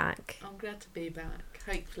have you back. I'm glad to be back.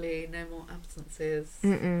 Hopefully, no more absences.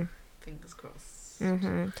 Fingers crossed.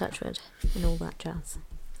 Touch wood and all that jazz.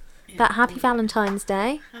 Yeah. But happy Valentine's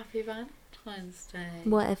Day. Happy Valentine's Day.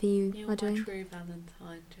 Whatever you You're are my doing. true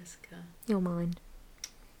Valentine, Jessica. You're mine.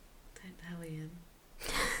 Don't tell Ian.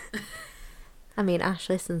 I mean, Ash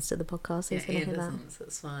listens to the podcast, so he's going to Ian hear that. doesn't, so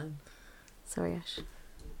it's fine. Sorry, Ash.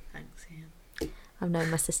 Thanks, Ian. I've known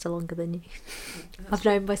my sister longer than you. That's I've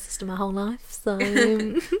known my sister my whole life, so...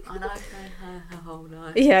 And I've known her whole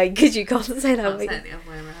life. yeah, because you can't say that. Can't way. say it the other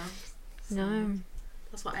way around. So No.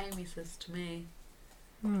 That's what Amy says to me.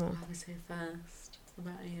 Oh. I was here first.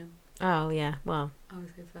 About Ian. Oh, yeah, well, I was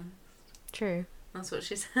here first. true. That's what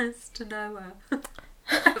she says to Noah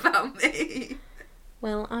about me.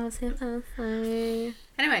 Well, I was here first, so...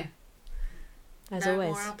 Anyway, As no always.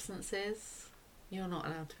 more absences. You're not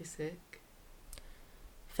allowed to be sick.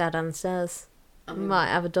 Fell downstairs. I mean, Might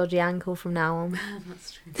have a dodgy ankle from now on.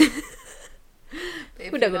 that's true.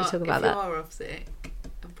 We're not going to talk about that. If you are off sick, it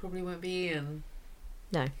probably won't be Ian.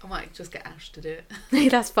 No. I might just get Ash to do it.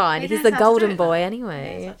 That's fine. He He's knows the how to do golden it boy now.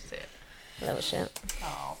 anyway. He knows how to do it. Little shit.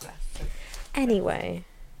 Oh, bless him. Anyway.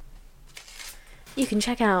 You can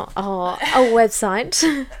check out our website.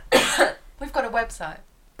 We've got a website.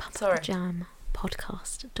 Sorry.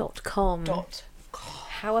 Jampodcast.com.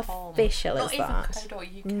 How official Not is even that?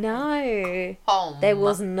 .co.uk. No. Home. There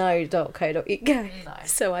was no .co.uk. No.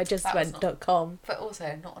 So I just That was went not- .com. But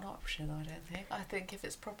also not an option, I don't think. I think if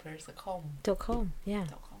it's proper, it's a com. .com, yeah.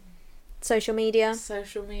 .com. Social media.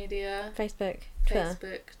 Social media. Facebook. Twitter.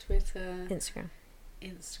 Facebook, Twitter, Instagram.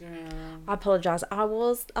 Instagram. I apologise. I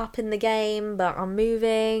was up in the game, but I'm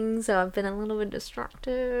moving, so I've been a little bit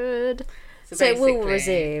distracted. So it will basically,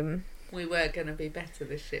 resume. We were going to be better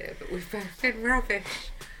this year, but we've both been rubbish.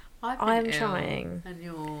 I'm ill trying. And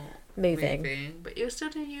you're Moving. But you're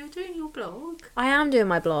doing your blog. I am doing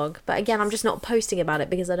my blog, but again, I'm just not posting about it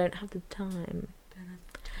because I don't have the time.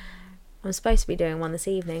 I'm supposed to be doing one this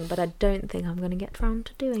evening, but I don't think I'm going to get round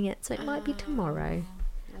to doing it, so it might be tomorrow.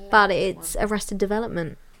 But it's Arrested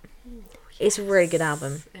Development. It's a really good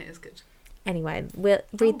album. It is good. Anyway, we'll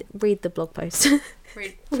read the blog post.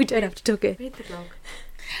 Read, We don't have to talk it. read the blog.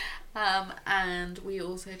 And we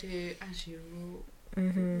also do, as you will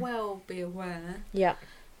well be aware, Yeah.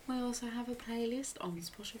 we also have a playlist on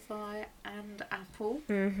Spotify and Apple.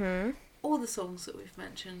 Mhm. All the songs that we've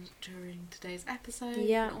mentioned during today's episode.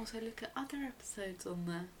 Yeah. You can also look at other episodes on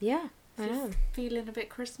there. Yeah, I If you're know. feeling a bit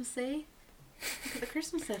Christmassy, look at the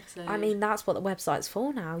Christmas episode. I mean, that's what the website's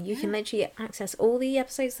for now. You can Yeah. literally access all the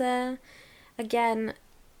episodes there. Again,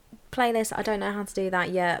 playlist, I don't know how to do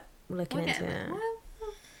that yet. We're looking We're into getting it. there.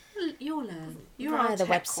 Well, you'll learn. You're Via our the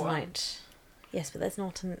tech website. one. Yes, but there's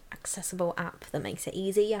not an accessible app that makes it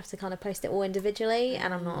easy. You have to kind of post it all individually,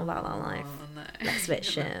 and I'm not about that life. Oh, no. That's a bit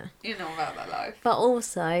shit. You're not about that life. But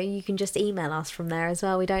also, you can just email us from there as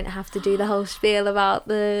well. We don't have to do the whole spiel about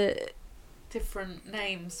the... Different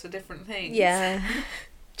names for different things. Yeah.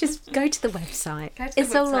 Just go to the website. Go to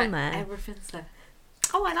It's the all website, on there. Everything's there.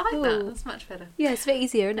 Oh, I like Ooh. that. That's much better. Yeah, it's a bit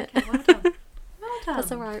easier, isn't it? Okay, well done. Well done.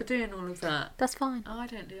 That's all right. For doing all of that. That's fine. I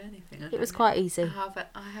don't do anything. It was quite easy. I have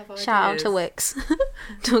ideas. Shout out to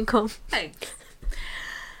Wix.com. Thanks.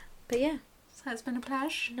 But yeah, So it's been a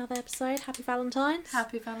pleasure. another episode. Happy Valentine's.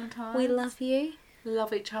 Happy Valentine's. We love you.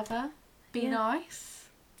 Love each other. Be Yeah. nice.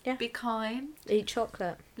 Yeah. Be kind. Eat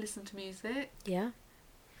chocolate. Listen to music. Yeah.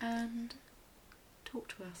 And talk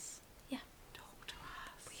to us. Yeah. Talk to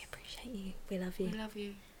us. We appreciate you. We love you. We love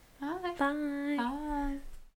you. Bye. Bye. Bye.